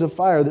be tongues of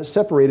fire that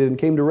separated and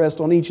came to rest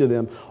on each of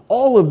them.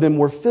 All of them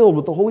were filled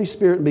with the Holy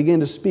Spirit and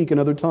began to speak in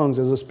other tongues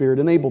as the Spirit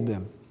enabled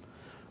them."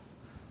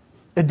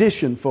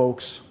 Addition,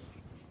 folks.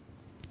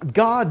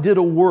 God did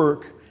a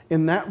work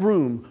in that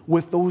room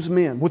with those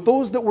men, with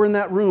those that were in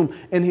that room,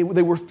 and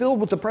they were filled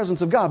with the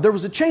presence of God. There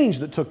was a change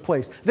that took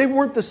place. They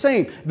weren't the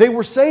same. They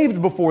were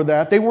saved before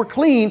that. They were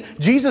clean.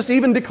 Jesus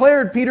even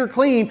declared Peter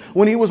clean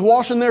when He was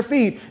washing their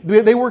feet.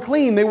 They were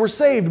clean. They were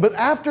saved. But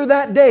after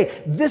that day,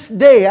 this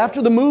day,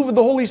 after the move of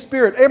the Holy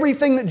Spirit,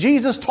 everything that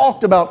Jesus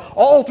talked about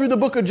all through the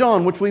book of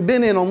John, which we've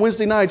been in on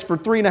Wednesday nights for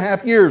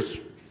 3.5 years,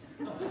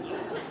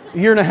 a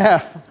year and a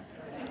half,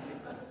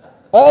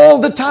 all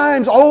the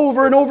times,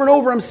 over and over and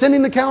over, I'm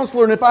sending the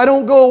counselor, and if I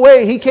don't go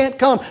away, he can't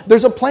come.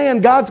 There's a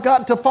plan God's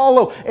got to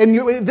follow,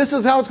 and this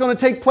is how it's going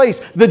to take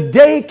place. The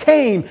day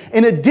came,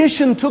 an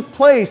addition took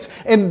place,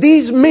 and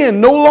these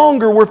men no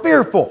longer were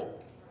fearful.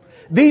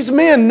 These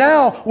men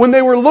now, when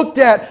they were looked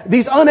at,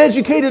 these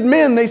uneducated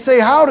men, they say,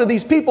 "How do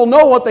these people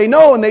know what they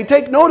know?" And they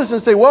take notice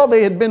and say, "Well,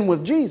 they had been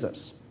with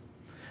Jesus."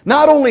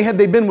 Not only had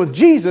they been with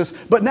Jesus,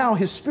 but now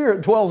His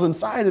Spirit dwells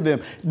inside of them,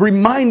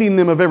 reminding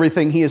them of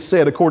everything He has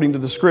said according to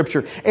the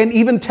Scripture, and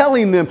even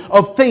telling them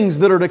of things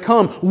that are to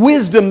come.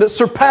 Wisdom that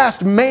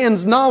surpassed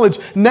man's knowledge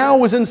now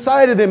was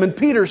inside of them, and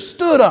Peter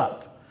stood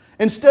up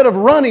instead of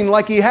running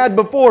like he had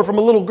before from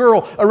a little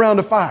girl around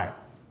a fire.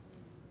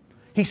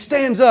 He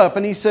stands up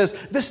and he says,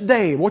 "This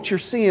day, what you're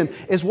seeing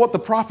is what the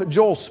prophet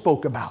Joel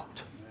spoke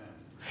about."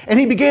 And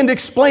he began to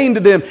explain to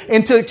them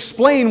and to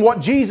explain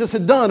what Jesus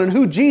had done and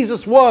who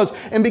Jesus was,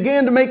 and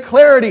began to make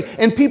clarity.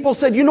 And people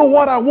said, "You know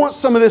what? I want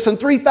some of this." And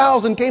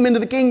 3,000 came into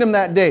the kingdom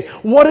that day.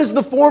 What is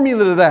the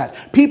formula to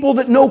that? People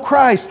that know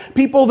Christ,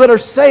 people that are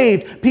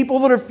saved, people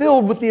that are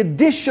filled with the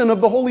addition of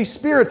the Holy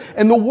Spirit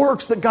and the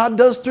works that God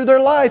does through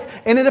their life,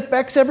 and it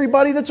affects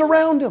everybody that's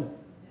around them.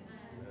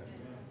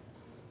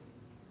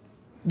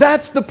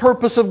 That's the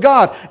purpose of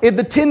God.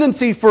 The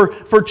tendency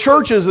for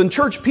churches and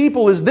church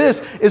people is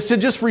to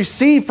just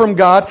receive from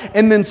God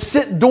and then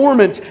sit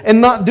dormant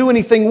and not do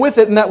anything with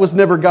it, and that was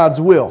never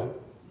God's will.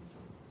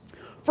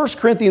 1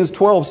 Corinthians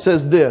 12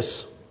 says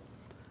this.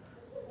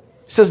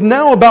 It says,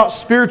 "Now about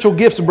spiritual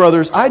gifts,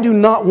 brothers, I do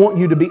not want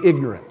you to be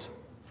ignorant."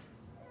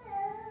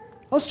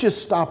 Let's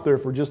just stop there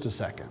for just a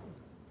second.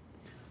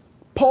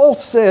 Paul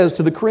says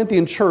to the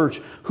Corinthian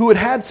church, who had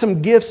had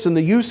some gifts and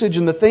the usage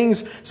and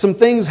some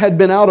things had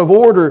been out of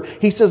order,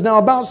 he says, "Now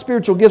about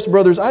spiritual gifts,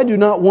 brothers, I do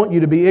not want you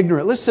to be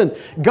ignorant." Listen,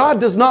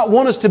 God does not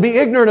want us to be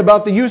ignorant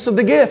about the use of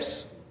the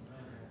gifts.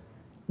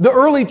 The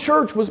early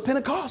church was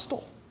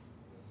Pentecostal.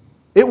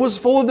 It was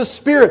full of the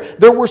Spirit.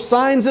 There were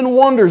signs and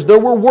wonders. There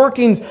were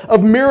workings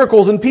of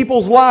miracles in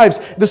people's lives.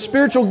 The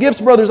spiritual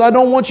gifts, brothers, I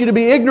don't want you to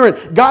be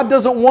ignorant. God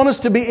doesn't want us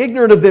to be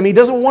ignorant of them. He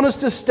doesn't want us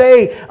to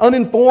stay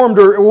uninformed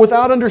or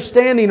without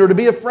understanding or to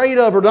be afraid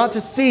of or not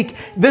to seek.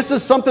 This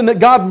is something that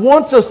God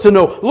wants us to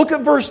know. Look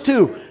at verse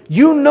 2.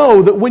 "You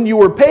know that when you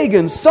were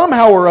pagans,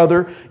 somehow or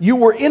other, you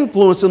were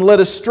influenced and led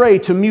astray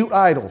to mute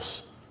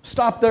idols."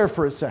 Stop there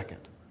for a second.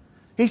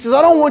 He says,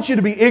 I don't want you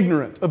to be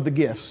ignorant of the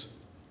gifts.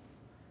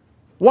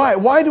 Why?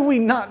 Why do we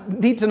not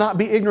need to not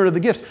be ignorant of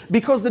the gifts?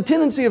 Because the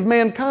tendency of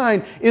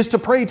mankind is to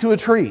pray to a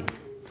tree.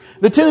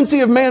 The tendency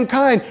of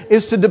mankind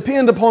is to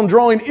depend upon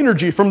drawing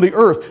energy from the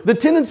earth. The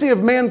tendency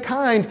of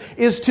mankind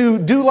is to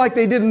do like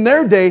they did in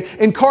their day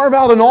and carve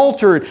out an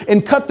altar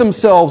and cut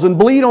themselves and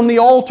bleed on the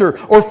altar,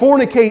 or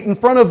fornicate in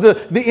front of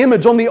the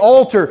image on the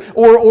altar,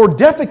 or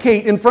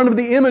defecate in front of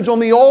the image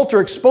on the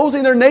altar,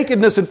 exposing their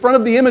nakedness in front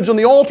of the image on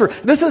the altar.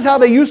 This is how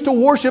they used to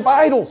worship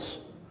idols.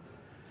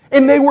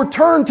 And they were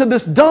turned to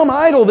this dumb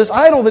idol, this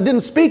idol that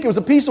didn't speak. It was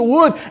a piece of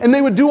wood. And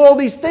they would do all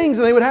these things,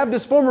 and they would have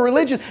this form of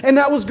religion, and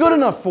that was good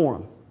enough for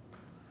them.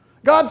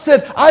 God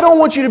said, I don't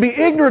want you to be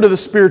ignorant of the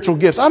spiritual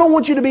gifts. I don't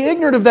want you to be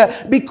ignorant of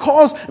that,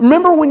 because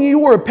remember when you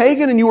were a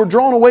pagan and you were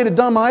drawn away to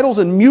dumb idols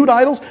and mute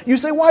idols? You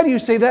say, why do you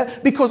say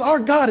that? Because our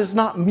God is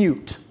not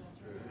mute.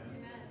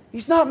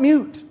 He's not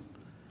mute.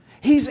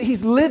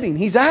 He's living.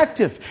 He's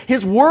active.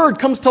 His Word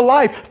comes to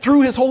life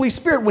through His Holy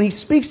Spirit. When He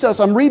speaks to us,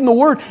 I'm reading the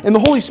Word, and the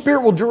Holy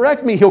Spirit will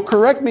direct me. He'll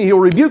correct me. He'll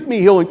rebuke me.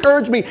 He'll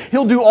encourage me.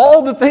 He'll do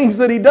all the things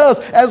that He does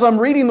as I'm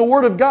reading the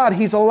Word of God.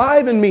 He's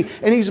alive in me,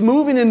 and He's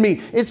moving in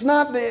me. It's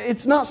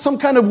not some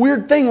kind of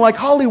weird thing like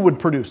Hollywood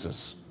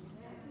produces.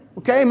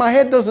 Okay? My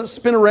head doesn't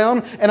spin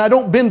around, and I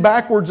don't bend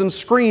backwards and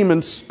scream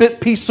and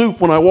spit pea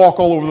soup when I walk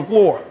all over the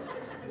floor.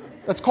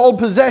 That's called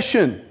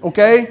possession.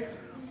 Okay?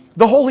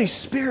 The Holy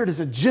Spirit is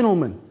a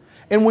gentleman.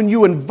 And when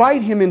you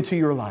invite Him into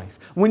your life,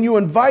 when you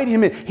invite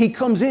Him in, He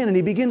comes in and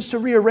He begins to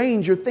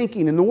rearrange your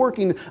thinking and the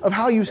working of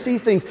how you see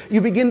things. You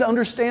begin to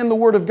understand the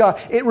Word of God.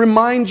 He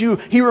reminds you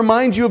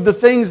of the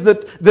things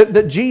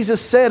that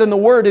Jesus said in the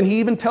Word, and He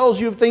even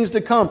tells you of things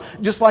to come,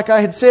 just like I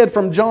had said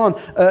from John,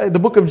 the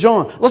book of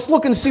John. Let's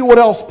look and see what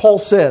else Paul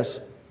says.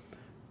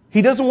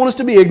 He doesn't want us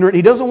to be ignorant.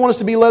 He doesn't want us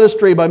to be led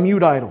astray by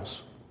mute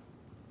idols.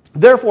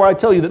 Therefore, I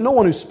tell you that no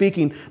one who's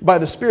speaking by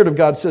the Spirit of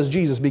God says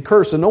Jesus be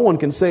cursed, and no one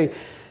can say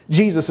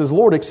Jesus is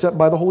Lord except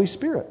by the Holy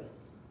Spirit.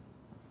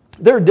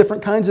 There are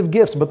different kinds of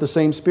gifts, but the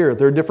same Spirit.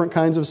 There are different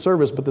kinds of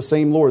service, but the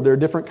same Lord. There are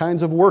different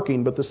kinds of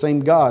working, but the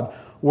same God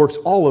works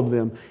all of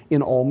them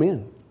in all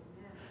men.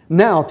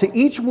 Now, to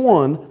each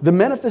one, the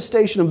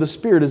manifestation of the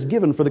Spirit is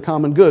given for the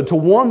common good. To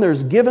one,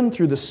 there's given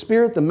through the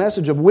Spirit the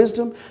message of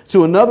wisdom.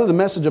 To another, the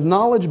message of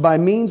knowledge by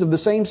means of the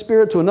same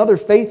Spirit. To another,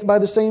 faith by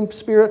the same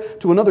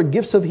Spirit. To another,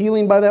 gifts of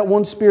healing by that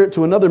one Spirit.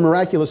 To another,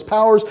 miraculous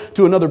powers.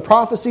 To another,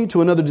 prophecy.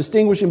 To another,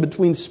 distinguishing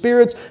between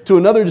spirits. To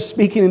another,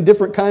 speaking in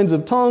different kinds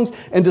of tongues.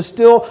 And to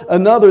still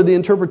another, the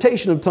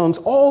interpretation of tongues.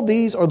 All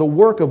these are the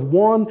work of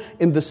one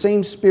in the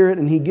same Spirit,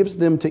 and He gives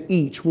them to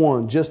each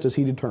one just as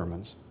He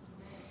determines.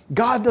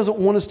 God doesn't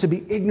want us to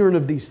be ignorant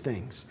of these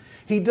things.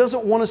 He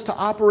doesn't want us to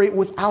operate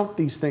without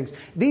these things.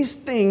 These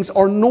things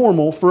are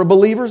normal for a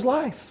believer's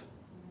life.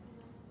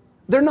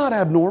 They're not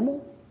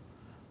abnormal.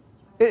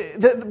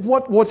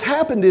 What's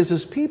happened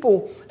is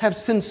people have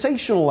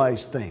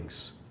sensationalized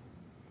things.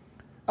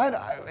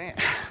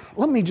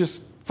 Let me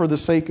just, for the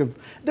sake of,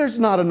 there's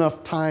not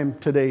enough time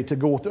today to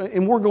go through,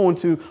 and we're going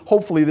to,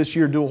 hopefully this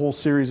year, do a whole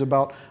series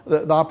about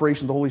the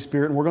operation of the Holy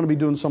Spirit, and we're going to be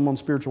doing some on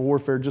spiritual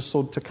warfare just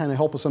so to kind of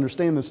help us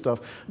understand this stuff.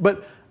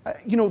 But,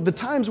 the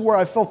times where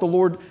I felt the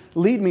Lord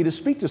lead me to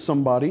speak to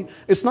somebody,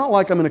 it's not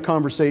like I'm in a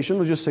conversation.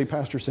 We'll just say,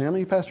 Pastor Sam,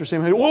 God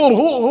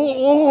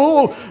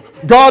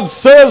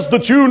says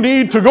that you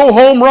need to go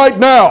home right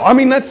now. I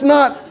mean, that's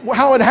not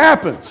how it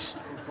happens.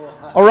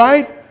 All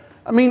right?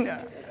 I mean,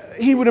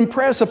 He would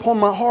impress upon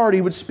my heart.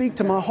 He would speak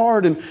to my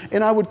heart,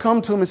 and I would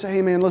come to Him and say,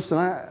 hey man, listen,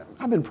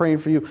 I've been praying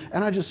for you,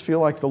 and I just feel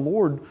like the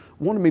Lord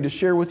wanted me to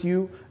share with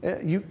you.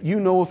 You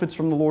know if it's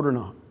from the Lord or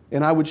not.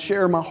 And I would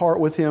share my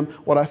heart with Him,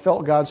 what I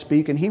felt God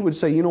speak, and He would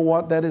say, you know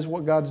what, that is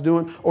what God's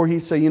doing. Or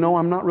He'd say,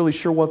 I'm not really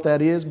sure what that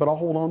is, but I'll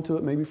hold on to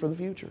it maybe for the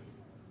future.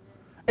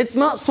 It's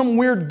not some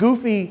weird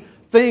goofy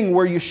thing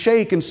where you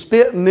shake and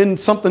spit and then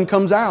something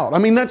comes out. I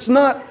mean, that's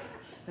not...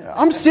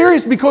 I'm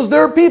serious, because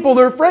there are people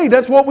that are afraid.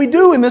 That's what we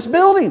do in this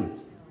building.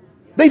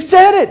 They've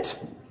said it.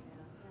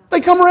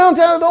 They come around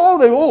town,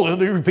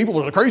 the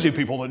people are the crazy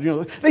people.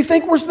 That they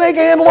think we're snake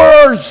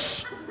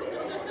handlers.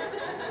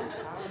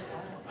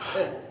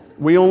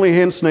 We only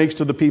hand snakes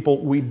to the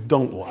people we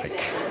don't like.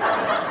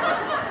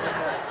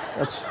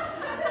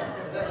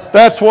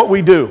 That's what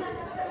we do.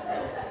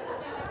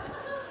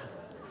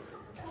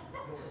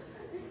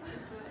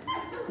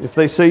 If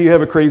they say you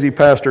have a crazy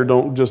pastor,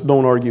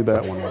 don't argue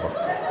that one with them.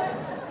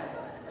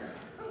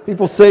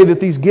 People say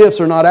that these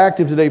gifts are not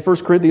active today. 1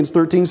 Corinthians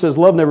 13 says,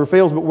 love never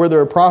fails, but where there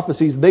are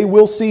prophecies, they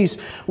will cease.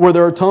 Where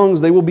there are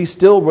tongues, they will be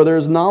stilled. Where there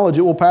is knowledge,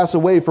 it will pass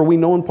away. For we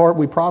know in part,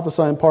 we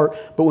prophesy in part,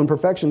 but when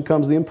perfection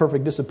comes, the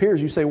imperfect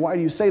disappears. You say, why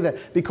do you say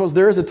that? Because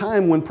there is a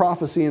time when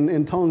prophecy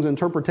and tongues,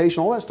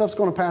 interpretation, all that stuff's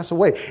going to pass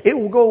away. It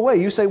will go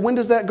away. You say, when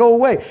does that go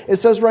away? It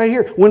says right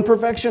here, when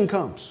perfection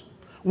comes.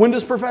 When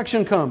does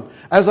perfection come?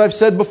 As I've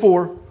said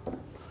before,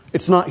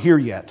 it's not here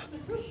yet.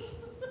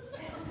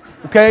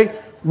 Okay?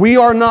 We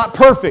are not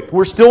perfect.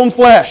 We're still in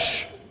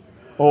flesh.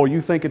 Oh, you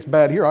think it's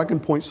bad here? I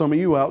can point some of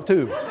you out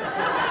too.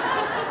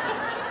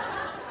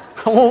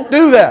 I won't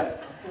do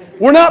that.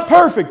 We're not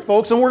perfect,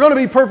 folks, and we're going to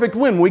be perfect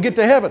when we get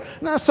to heaven.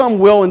 Now, some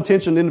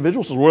well-intentioned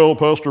individual says, well,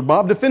 Pastor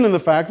Bob, defending the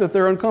fact that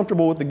they're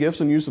uncomfortable with the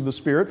gifts and use of the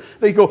Spirit.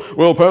 They go,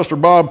 well, Pastor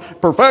Bob,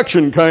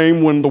 perfection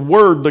came when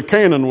the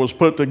canon was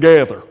put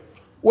together.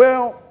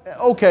 Well,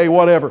 okay,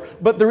 whatever.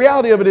 But the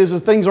reality of it is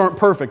things aren't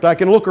perfect. I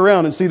can look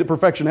around and see that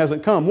perfection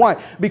hasn't come. Why?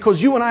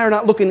 Because you and I are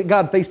not looking at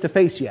God face to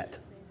face yet.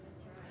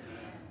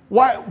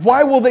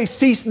 Why will they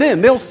cease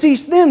then? They'll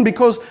cease then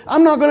because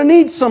I'm not going to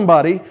need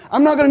somebody.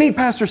 I'm not going to need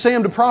Pastor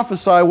Sam to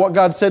prophesy what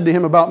God said to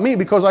him about me,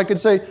 because I could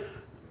say,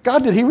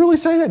 God, did he really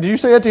say that? Did you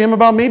say that to him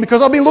about me?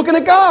 Because I'll be looking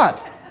at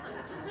God.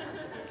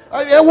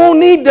 I won't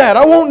need that.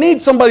 I won't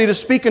need somebody to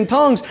speak in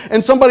tongues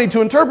and somebody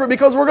to interpret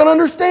because we're going to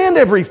understand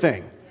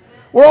everything.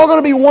 We're all going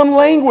to be one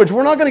language.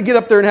 We're not going to get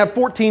up there and have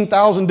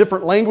 14,000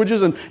 different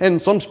languages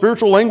and some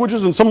spiritual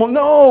languages and some...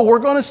 No, we're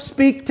going to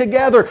speak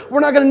together.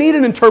 We're not going to need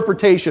an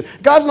interpretation.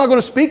 God's not going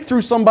to speak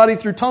through somebody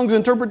through tongues and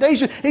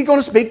interpretation. He's going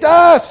to speak to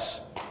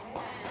us.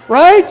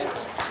 Right?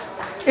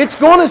 It's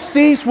going to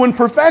cease when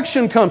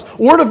perfection comes.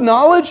 Word of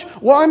knowledge?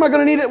 Why am I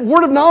going to need it?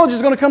 Word of knowledge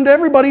is going to come to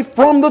everybody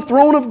from the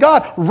throne of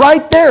God.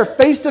 Right there,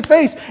 face to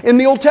face. In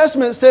the Old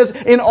Testament it says,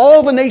 and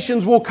all the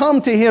nations will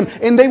come to Him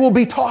and they will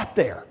be taught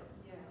there.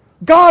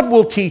 God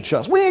will teach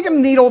us. We ain't going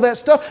to need all that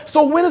stuff.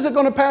 So when is it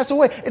going to pass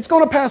away? It's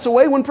going to pass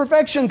away when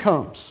perfection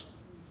comes.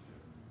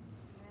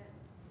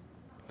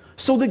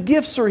 So the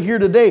gifts are here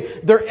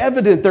today. They're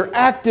evident, they're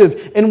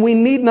active, and we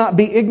need not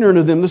be ignorant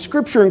of them. The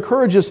Scripture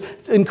encourages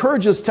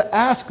to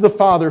ask the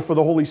Father for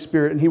the Holy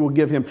Spirit, and He will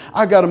give Him.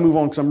 I've got to move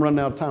on because I'm running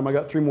out of time. I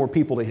got 3 more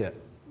people to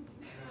hit.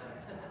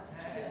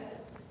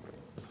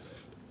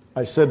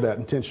 I said that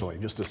intentionally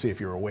just to see if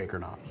you're awake or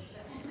not.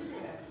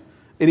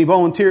 Any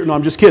volunteer? No,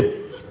 I'm just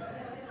kidding.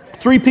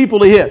 3 people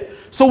to hit.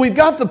 So we've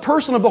got the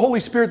person of the Holy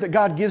Spirit that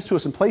God gives to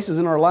us and places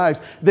in our lives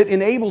that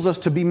enables us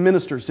to be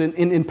ministers and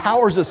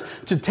empowers us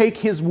to take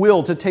His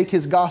will, to take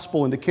His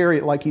gospel and to carry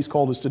it like He's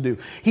called us to do.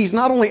 He's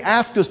not only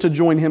asked us to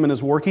join Him in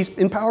His work, He's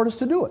empowered us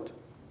to do it.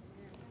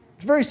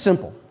 It's very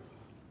simple.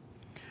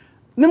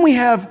 And then we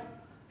have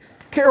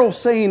Carol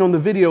saying on the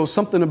video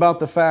something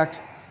about the fact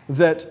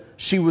that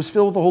she was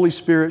filled with the Holy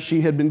Spirit.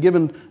 She had been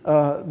given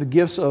the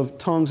gifts of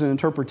tongues and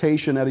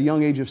interpretation at a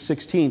young age of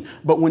 16.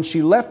 But when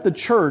she left the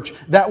church,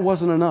 that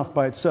wasn't enough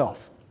by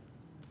itself.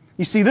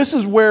 You see, this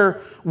is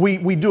where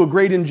we do a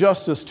great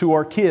injustice to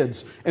our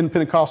kids in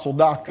Pentecostal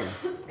doctrine.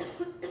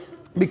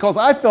 Because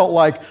I felt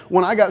like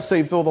when I got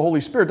saved, filled with the Holy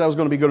Spirit, that was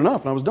going to be good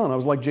enough. And I was done. I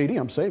was like, JD,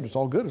 I'm saved. It's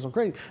all good. It's all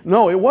great.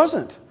 No, it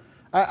wasn't.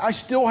 I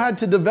still had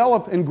to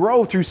develop and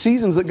grow through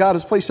seasons that God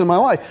has placed in my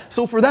life.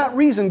 So for that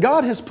reason,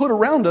 God has put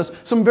around us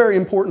some very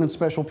important and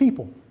special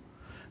people.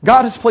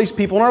 God has placed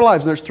people in our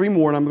lives. And there's 3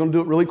 more, and I'm going to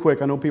do it really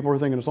quick. I know people are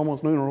thinking it's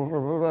almost noon.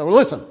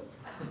 Listen,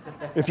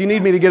 if you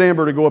need me to get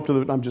Amber to go up to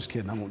the... I'm just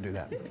kidding. I won't do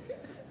that.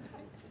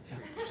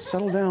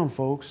 Settle down,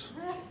 folks.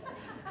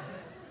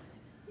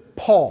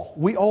 Paul.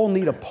 We all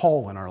need a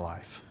Paul in our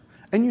life.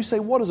 And you say,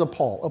 what is a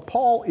Paul? A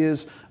Paul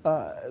is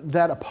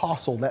that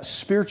apostle, that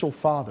spiritual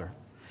father.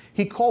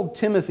 He called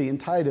Timothy and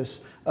Titus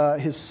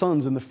his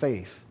sons in the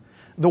faith.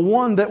 The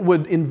one that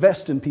would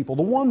invest in people.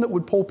 The one that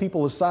would pull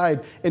people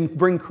aside and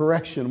bring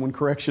correction when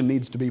correction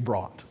needs to be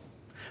brought.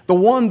 The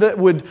one that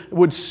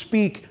would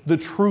speak the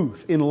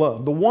truth in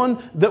love. The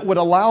one that would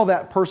allow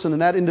that person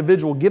and that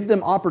individual, give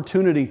them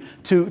opportunity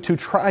to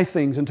try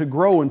things and to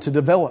grow and to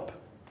develop.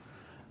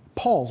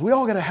 Paul's. We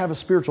all got to have a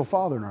spiritual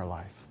father in our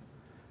life.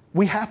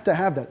 We have to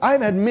have that.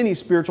 I've had many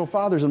spiritual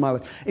fathers in my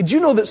life. Did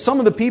you know that some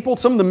of the people,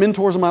 some of the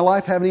mentors in my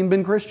life haven't even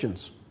been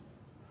Christians?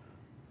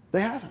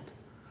 They haven't.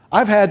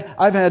 I've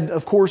had,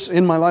 of course,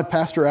 in my life,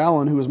 Pastor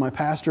Allen, who was my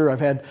pastor. I've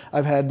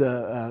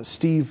had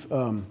Steve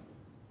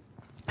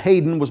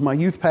Hayden was my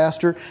youth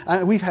pastor.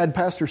 We've had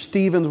Pastor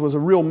Stevens was a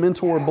real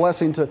mentor,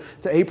 blessing to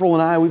April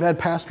and I. We've had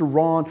Pastor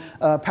Ron.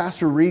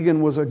 Pastor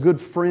Regan was a good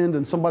friend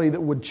and somebody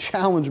that would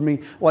challenge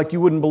me like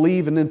you wouldn't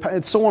believe. And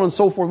then so on and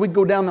so forth. We'd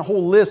go down the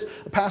whole list.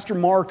 Pastor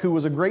Mark, who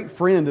was a great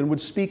friend and would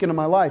speak into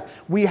my life.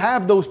 We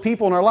have those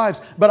people in our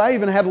lives. But I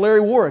even had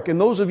Larry Warwick. And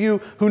those of you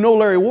who know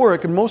Larry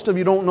Warwick, and most of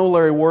you don't know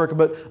Larry Warwick,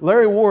 but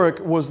Larry Warwick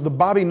was the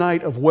Bobby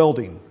Knight of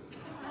welding.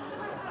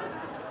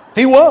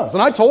 He was.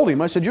 And I told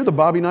him, I said, you're the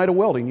Bobby Knight of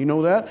welding. You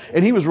know that?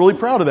 And he was really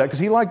proud of that because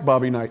he liked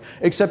Bobby Knight.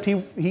 Except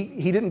he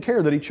didn't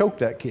care that he choked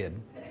that kid.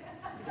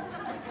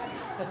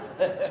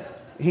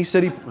 He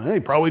said he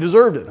probably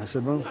deserved it. I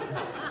said, well,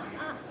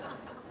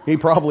 he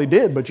probably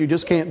did, but you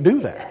just can't do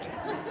that.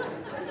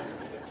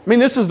 I mean,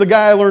 this is the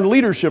guy I learned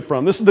leadership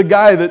from. This is the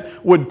guy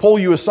that would pull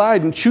you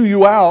aside and chew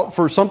you out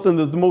for something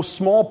that's the most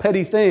small,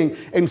 petty thing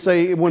and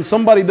say, when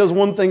somebody does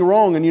one thing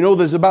wrong and you know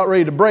that it's about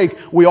ready to break,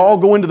 we all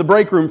go into the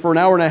break room for an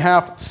hour and a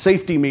half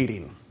safety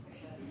meeting.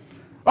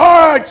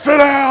 All right, sit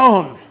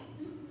down.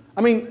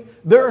 I mean,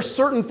 there are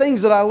certain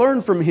things that I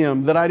learned from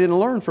him that I didn't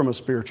learn from a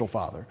spiritual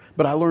father,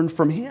 but I learned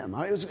from him.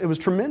 It was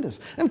tremendous.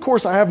 And of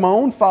course, I have my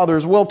own father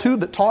as well, too,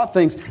 that taught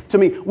things to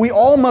me. We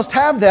all must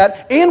have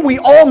that, and we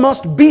all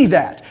must be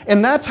that.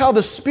 And that's how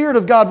the Spirit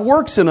of God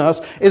works in us,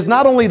 is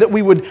not only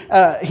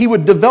that He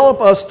would develop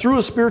us through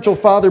a spiritual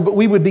father, but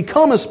we would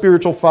become a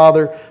spiritual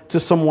father to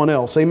someone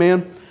else.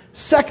 Amen?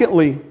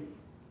 Secondly,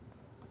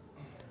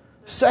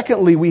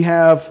 we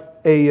have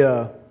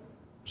as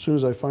soon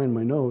as I find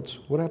my notes,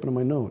 what happened to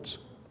my notes?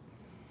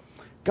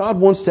 God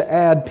wants to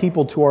add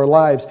people to our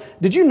lives.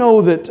 Did you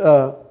know that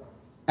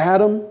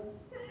Adam,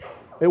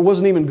 it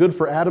wasn't even good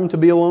for Adam to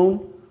be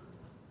alone?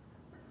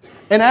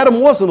 And Adam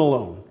wasn't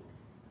alone.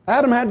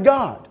 Adam had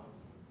God.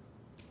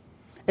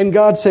 And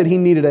God said he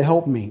needed a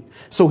helpmeet.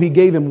 So he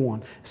gave him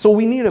one. So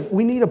we need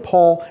a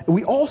Paul. And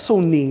we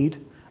also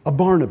need a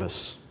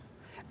Barnabas.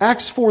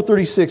 Acts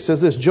 4:36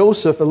 says this,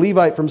 Joseph, a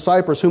Levite from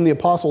Cyprus, whom the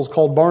apostles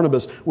called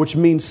Barnabas, which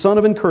means son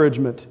of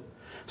encouragement,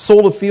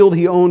 sold a field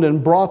he owned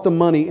and brought the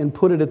money and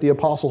put it at the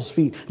apostles'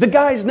 feet. The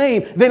guy's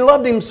name, they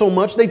loved him so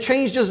much, they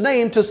changed his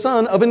name to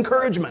son of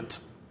encouragement.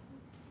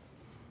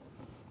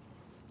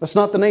 That's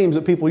not the names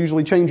that people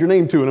usually change your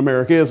name to in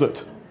America, is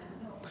it?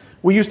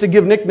 We used to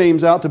give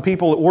nicknames out to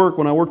people at work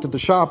when I worked at the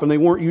shop, and they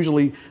weren't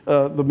usually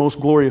the most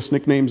glorious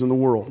nicknames in the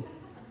world.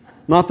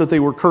 Not that they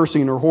were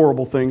cursing or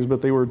horrible things,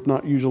 but they were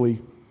not usually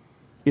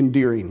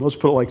endearing. Let's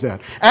put it like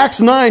that. Acts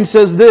 9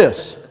 says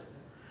this.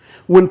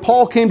 When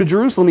Paul came to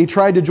Jerusalem, he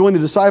tried to join the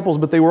disciples,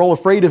 but they were all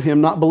afraid of him,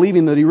 not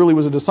believing that he really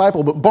was a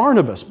disciple. But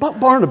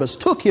Barnabas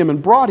took him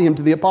and brought him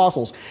to the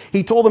apostles.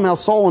 He told them how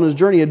Saul on his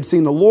journey had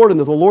seen the Lord, and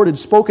that the Lord had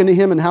spoken to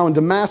him, and how in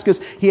Damascus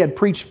he had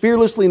preached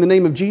fearlessly in the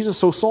name of Jesus.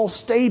 So Saul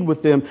stayed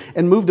with them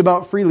and moved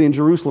about freely in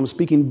Jerusalem,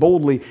 speaking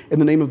boldly in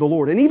the name of the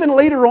Lord. And even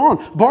later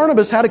on,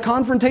 Barnabas had a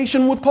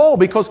confrontation with Paul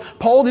because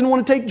Paul didn't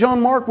want to take John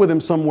Mark with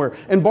him somewhere.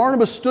 And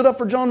Barnabas stood up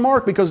for John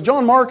Mark because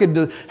John Mark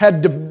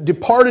had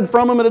departed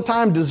from him at a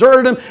time,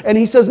 deserted him,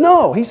 and he says,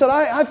 no. He said,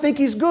 I think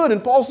he's good.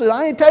 And Paul said,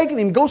 I ain't taking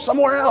him. Go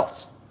somewhere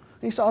else.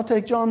 He said, I'll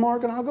take John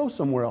Mark and I'll go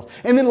somewhere else.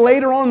 And then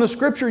later on in the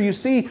Scripture, you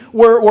see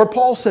where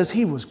Paul says,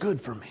 he was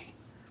good for me.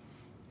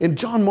 And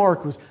John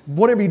Mark was,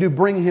 whatever you do,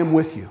 bring him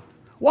with you.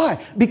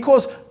 Why?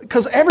 Because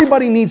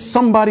everybody needs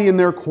somebody in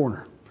their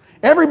corner.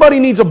 Everybody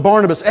needs a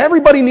Barnabas.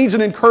 Everybody needs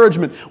an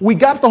encouragement. We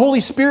got the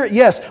Holy Spirit,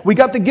 yes. We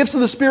got the gifts of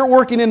the Spirit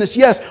working in us,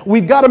 yes.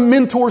 We've got a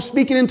mentor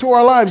speaking into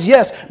our lives,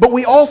 yes. But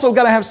we also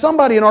got to have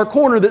somebody in our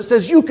corner that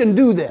says, you can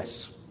do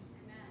this.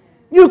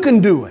 You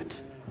can do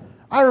it.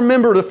 I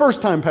remember the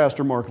first time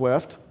Pastor Mark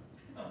left.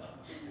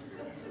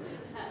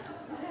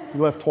 He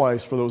left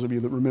twice, for those of you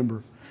that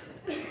remember.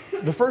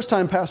 The first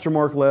time Pastor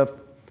Mark left,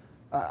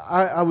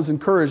 I was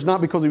encouraged,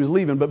 not because he was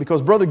leaving, but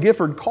because Brother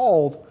Gifford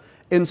called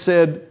and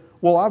said,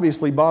 well,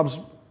 obviously, Bob's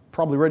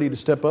probably ready to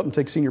step up and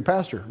take senior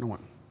pastor. And I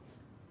went,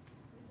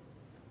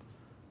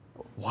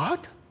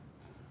 what?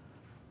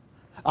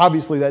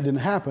 Obviously, that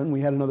didn't happen.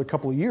 We had another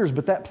couple of years,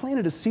 but that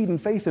planted a seed in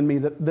faith in me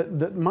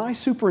that my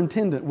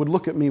superintendent would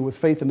look at me with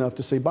faith enough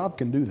to say, Bob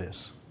can do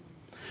this.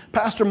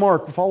 Pastor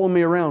Mark followed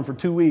me around for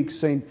 2 weeks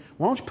saying,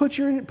 why don't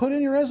you put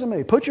in your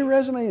resume, put your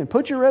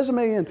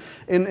resume in.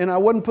 And I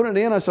wasn't putting it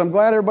in. I said, I'm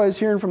glad everybody's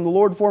hearing from the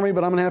Lord for me,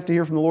 but I'm going to have to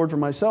hear from the Lord for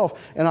myself.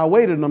 And I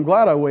waited, and I'm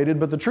glad I waited.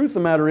 But the truth of the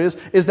matter is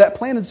that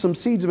planted some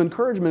seeds of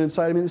encouragement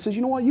inside of me that says,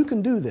 you know what, you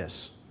can do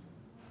this.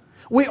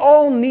 We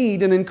all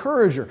need an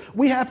encourager.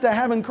 We have to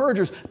have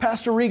encouragers.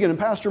 Pastor Regan and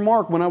Pastor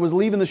Mark, when I was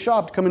leaving the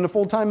shop to come into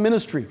full-time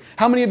ministry,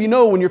 how many of you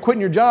know when you're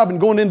quitting your job and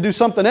going in to do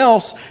something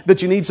else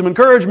that you need some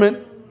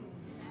encouragement?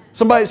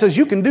 Somebody says,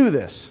 you can do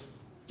this.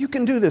 You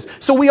can do this.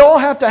 So we all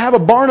have to have a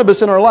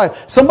Barnabas in our life.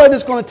 Somebody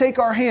that's going to take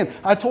our hand.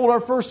 I told our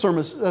first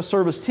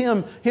service,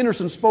 Tim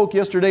Henderson spoke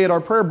yesterday at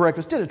our prayer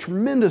breakfast. Did a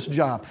tremendous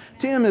job.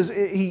 Tim,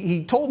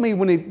 he told me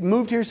when he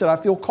moved here, he said, I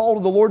feel called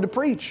of the Lord to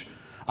preach.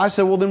 I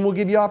said, well, then we'll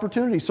give you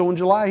opportunity. So in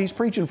July, he's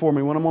preaching for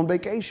me when I'm on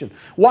vacation.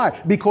 Why?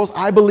 Because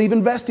I believe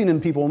investing in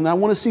people, and I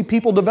want to see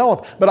people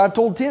develop. But I've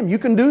told Tim, you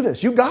can do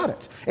this. You got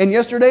it. And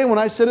yesterday, when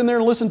I sit in there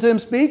and listen to him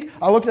speak,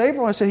 I looked at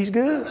April and I said, he's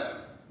good.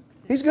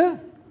 He's good.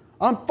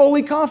 I'm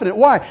fully confident.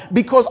 Why?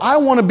 Because I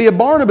want to be a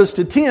Barnabas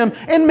to Tim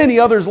and many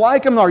others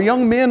like him, our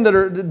young men that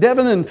are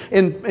Devin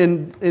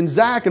and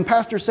Zach and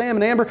Pastor Sam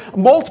and Amber,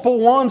 multiple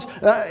ones,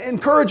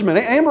 encouragement.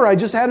 Amber, I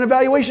just had an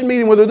evaluation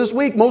meeting with her this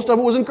week. Most of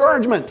it was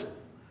encouragement.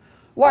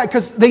 Why?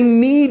 Because they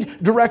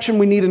need direction,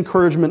 we need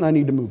encouragement, and I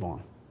need to move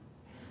on.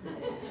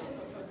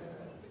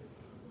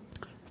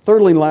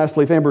 Thirdly and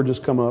lastly, if Amber would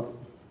just come up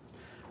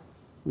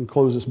and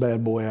close this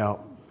bad boy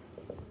out.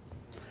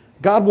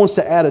 God wants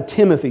to add a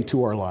Timothy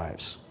to our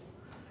lives.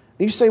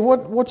 And you say,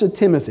 what's a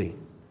Timothy?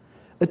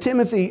 A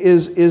Timothy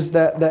is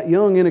that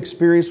young,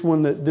 inexperienced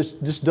one that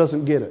just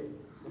doesn't get it.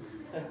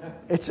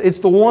 It's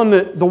the one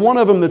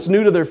of them that's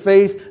new to their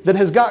faith, that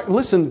has got,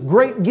 listen,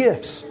 great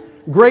gifts,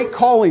 great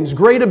callings,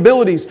 great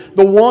abilities.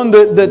 The one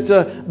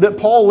that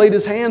Paul laid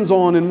his hands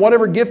on, and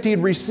whatever gift he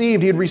had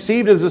received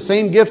it as the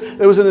same gift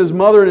that was in his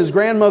mother and his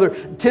grandmother.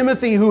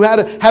 Timothy, who had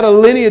a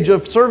lineage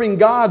of serving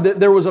God, that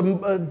there was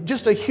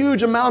just a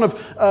huge amount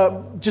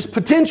of just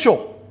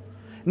potential.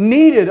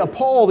 Needed a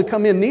Paul to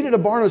come in, needed a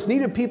Barnabas,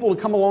 needed people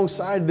to come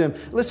alongside them.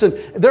 Listen,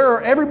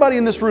 everybody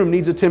in this room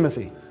needs a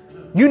Timothy.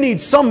 You need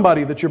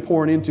somebody that you're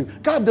pouring into.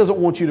 God doesn't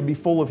want you to be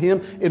full of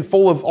Him and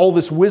full of all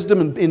this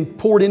wisdom and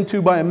poured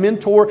into by a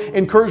mentor,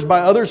 encouraged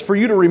by others, for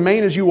you to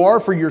remain as you are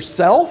for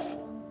yourself.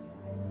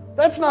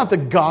 That's not the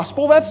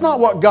gospel. That's not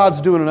what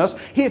God's doing in us.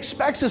 He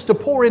expects us to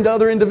pour into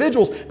other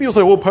individuals. People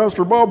say, well,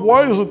 Pastor Bob,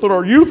 why is it that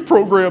our youth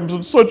program's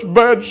in such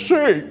bad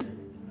shape?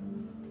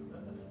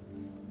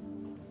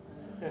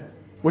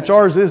 Which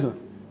ours isn't.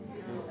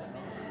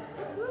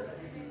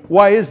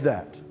 Why is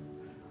that?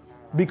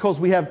 Because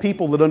we have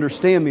people that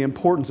understand the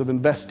importance of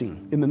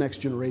investing in the next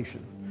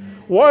generation.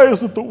 Why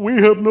is it that we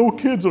have no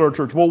kids at our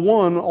church? Well,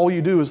 one, all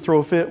you do is throw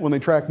a fit when they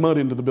track mud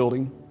into the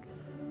building.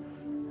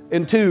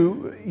 And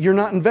two, you're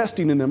not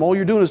investing in them. All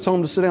you're doing is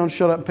telling them to sit down,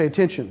 shut up, and pay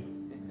attention.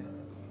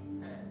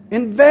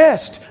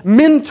 Invest,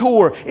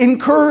 mentor,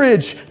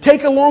 encourage,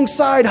 take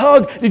alongside,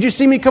 hug. Did you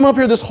see me come up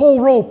here? This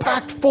whole row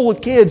packed full of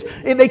kids.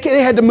 They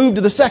had to move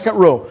to the second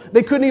row.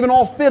 They couldn't even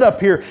all fit up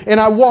here. And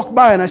I walked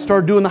by and I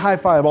started doing the high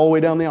five all the way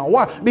down the aisle.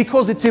 Why?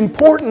 Because it's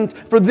important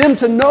for them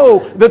to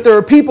know that there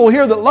are people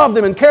here that love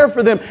them and care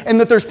for them, and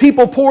that there's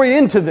people pouring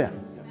into them.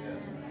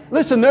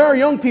 Listen, there are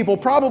young people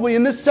probably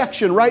in this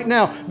section right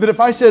now that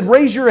if I said,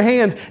 raise your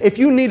hand if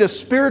you need a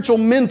spiritual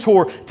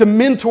mentor to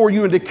mentor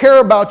you and to care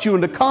about you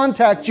and to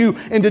contact you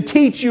and to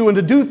teach you and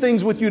to do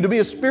things with you, to be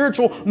a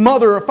spiritual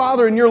mother or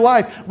father in your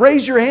life,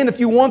 raise your hand if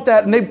you want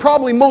that. And they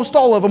probably, most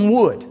all of them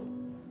would.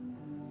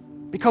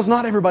 Because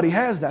not everybody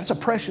has that. It's a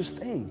precious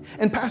thing.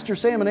 And Pastor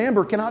Sam and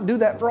Amber cannot do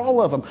that for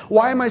all of them.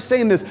 Why am I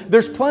saying this?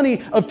 There's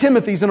plenty of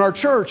Timothys in our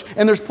church,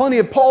 and there's plenty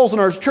of Pauls in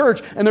our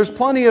church, and there's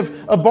plenty of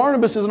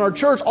Barnabases in our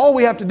church. All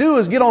we have to do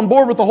is get on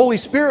board with the Holy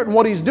Spirit and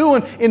what He's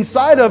doing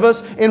inside of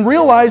us and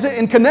realize it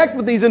and connect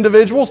with these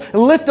individuals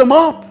and lift them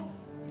up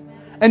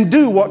and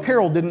do what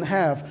Carol didn't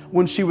have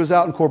when she was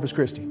out in Corpus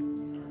Christi.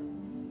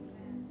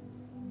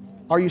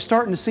 Are you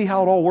starting to see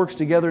how it all works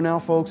together now,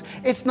 folks?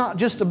 It's not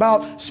just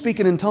about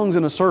speaking in tongues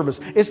in a service.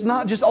 It's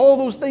not just, all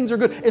those things are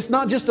good. It's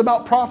not just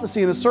about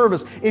prophecy in a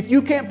service. If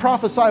you can't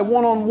prophesy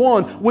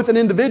one-on-one with an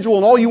individual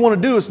and all you want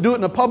to do is do it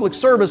in a public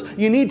service,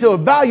 you need to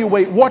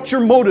evaluate what your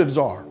motives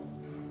are.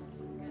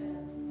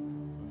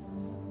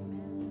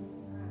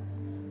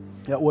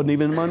 That wasn't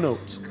even in my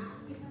notes.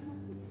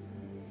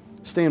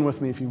 Stand with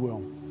me if you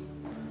will.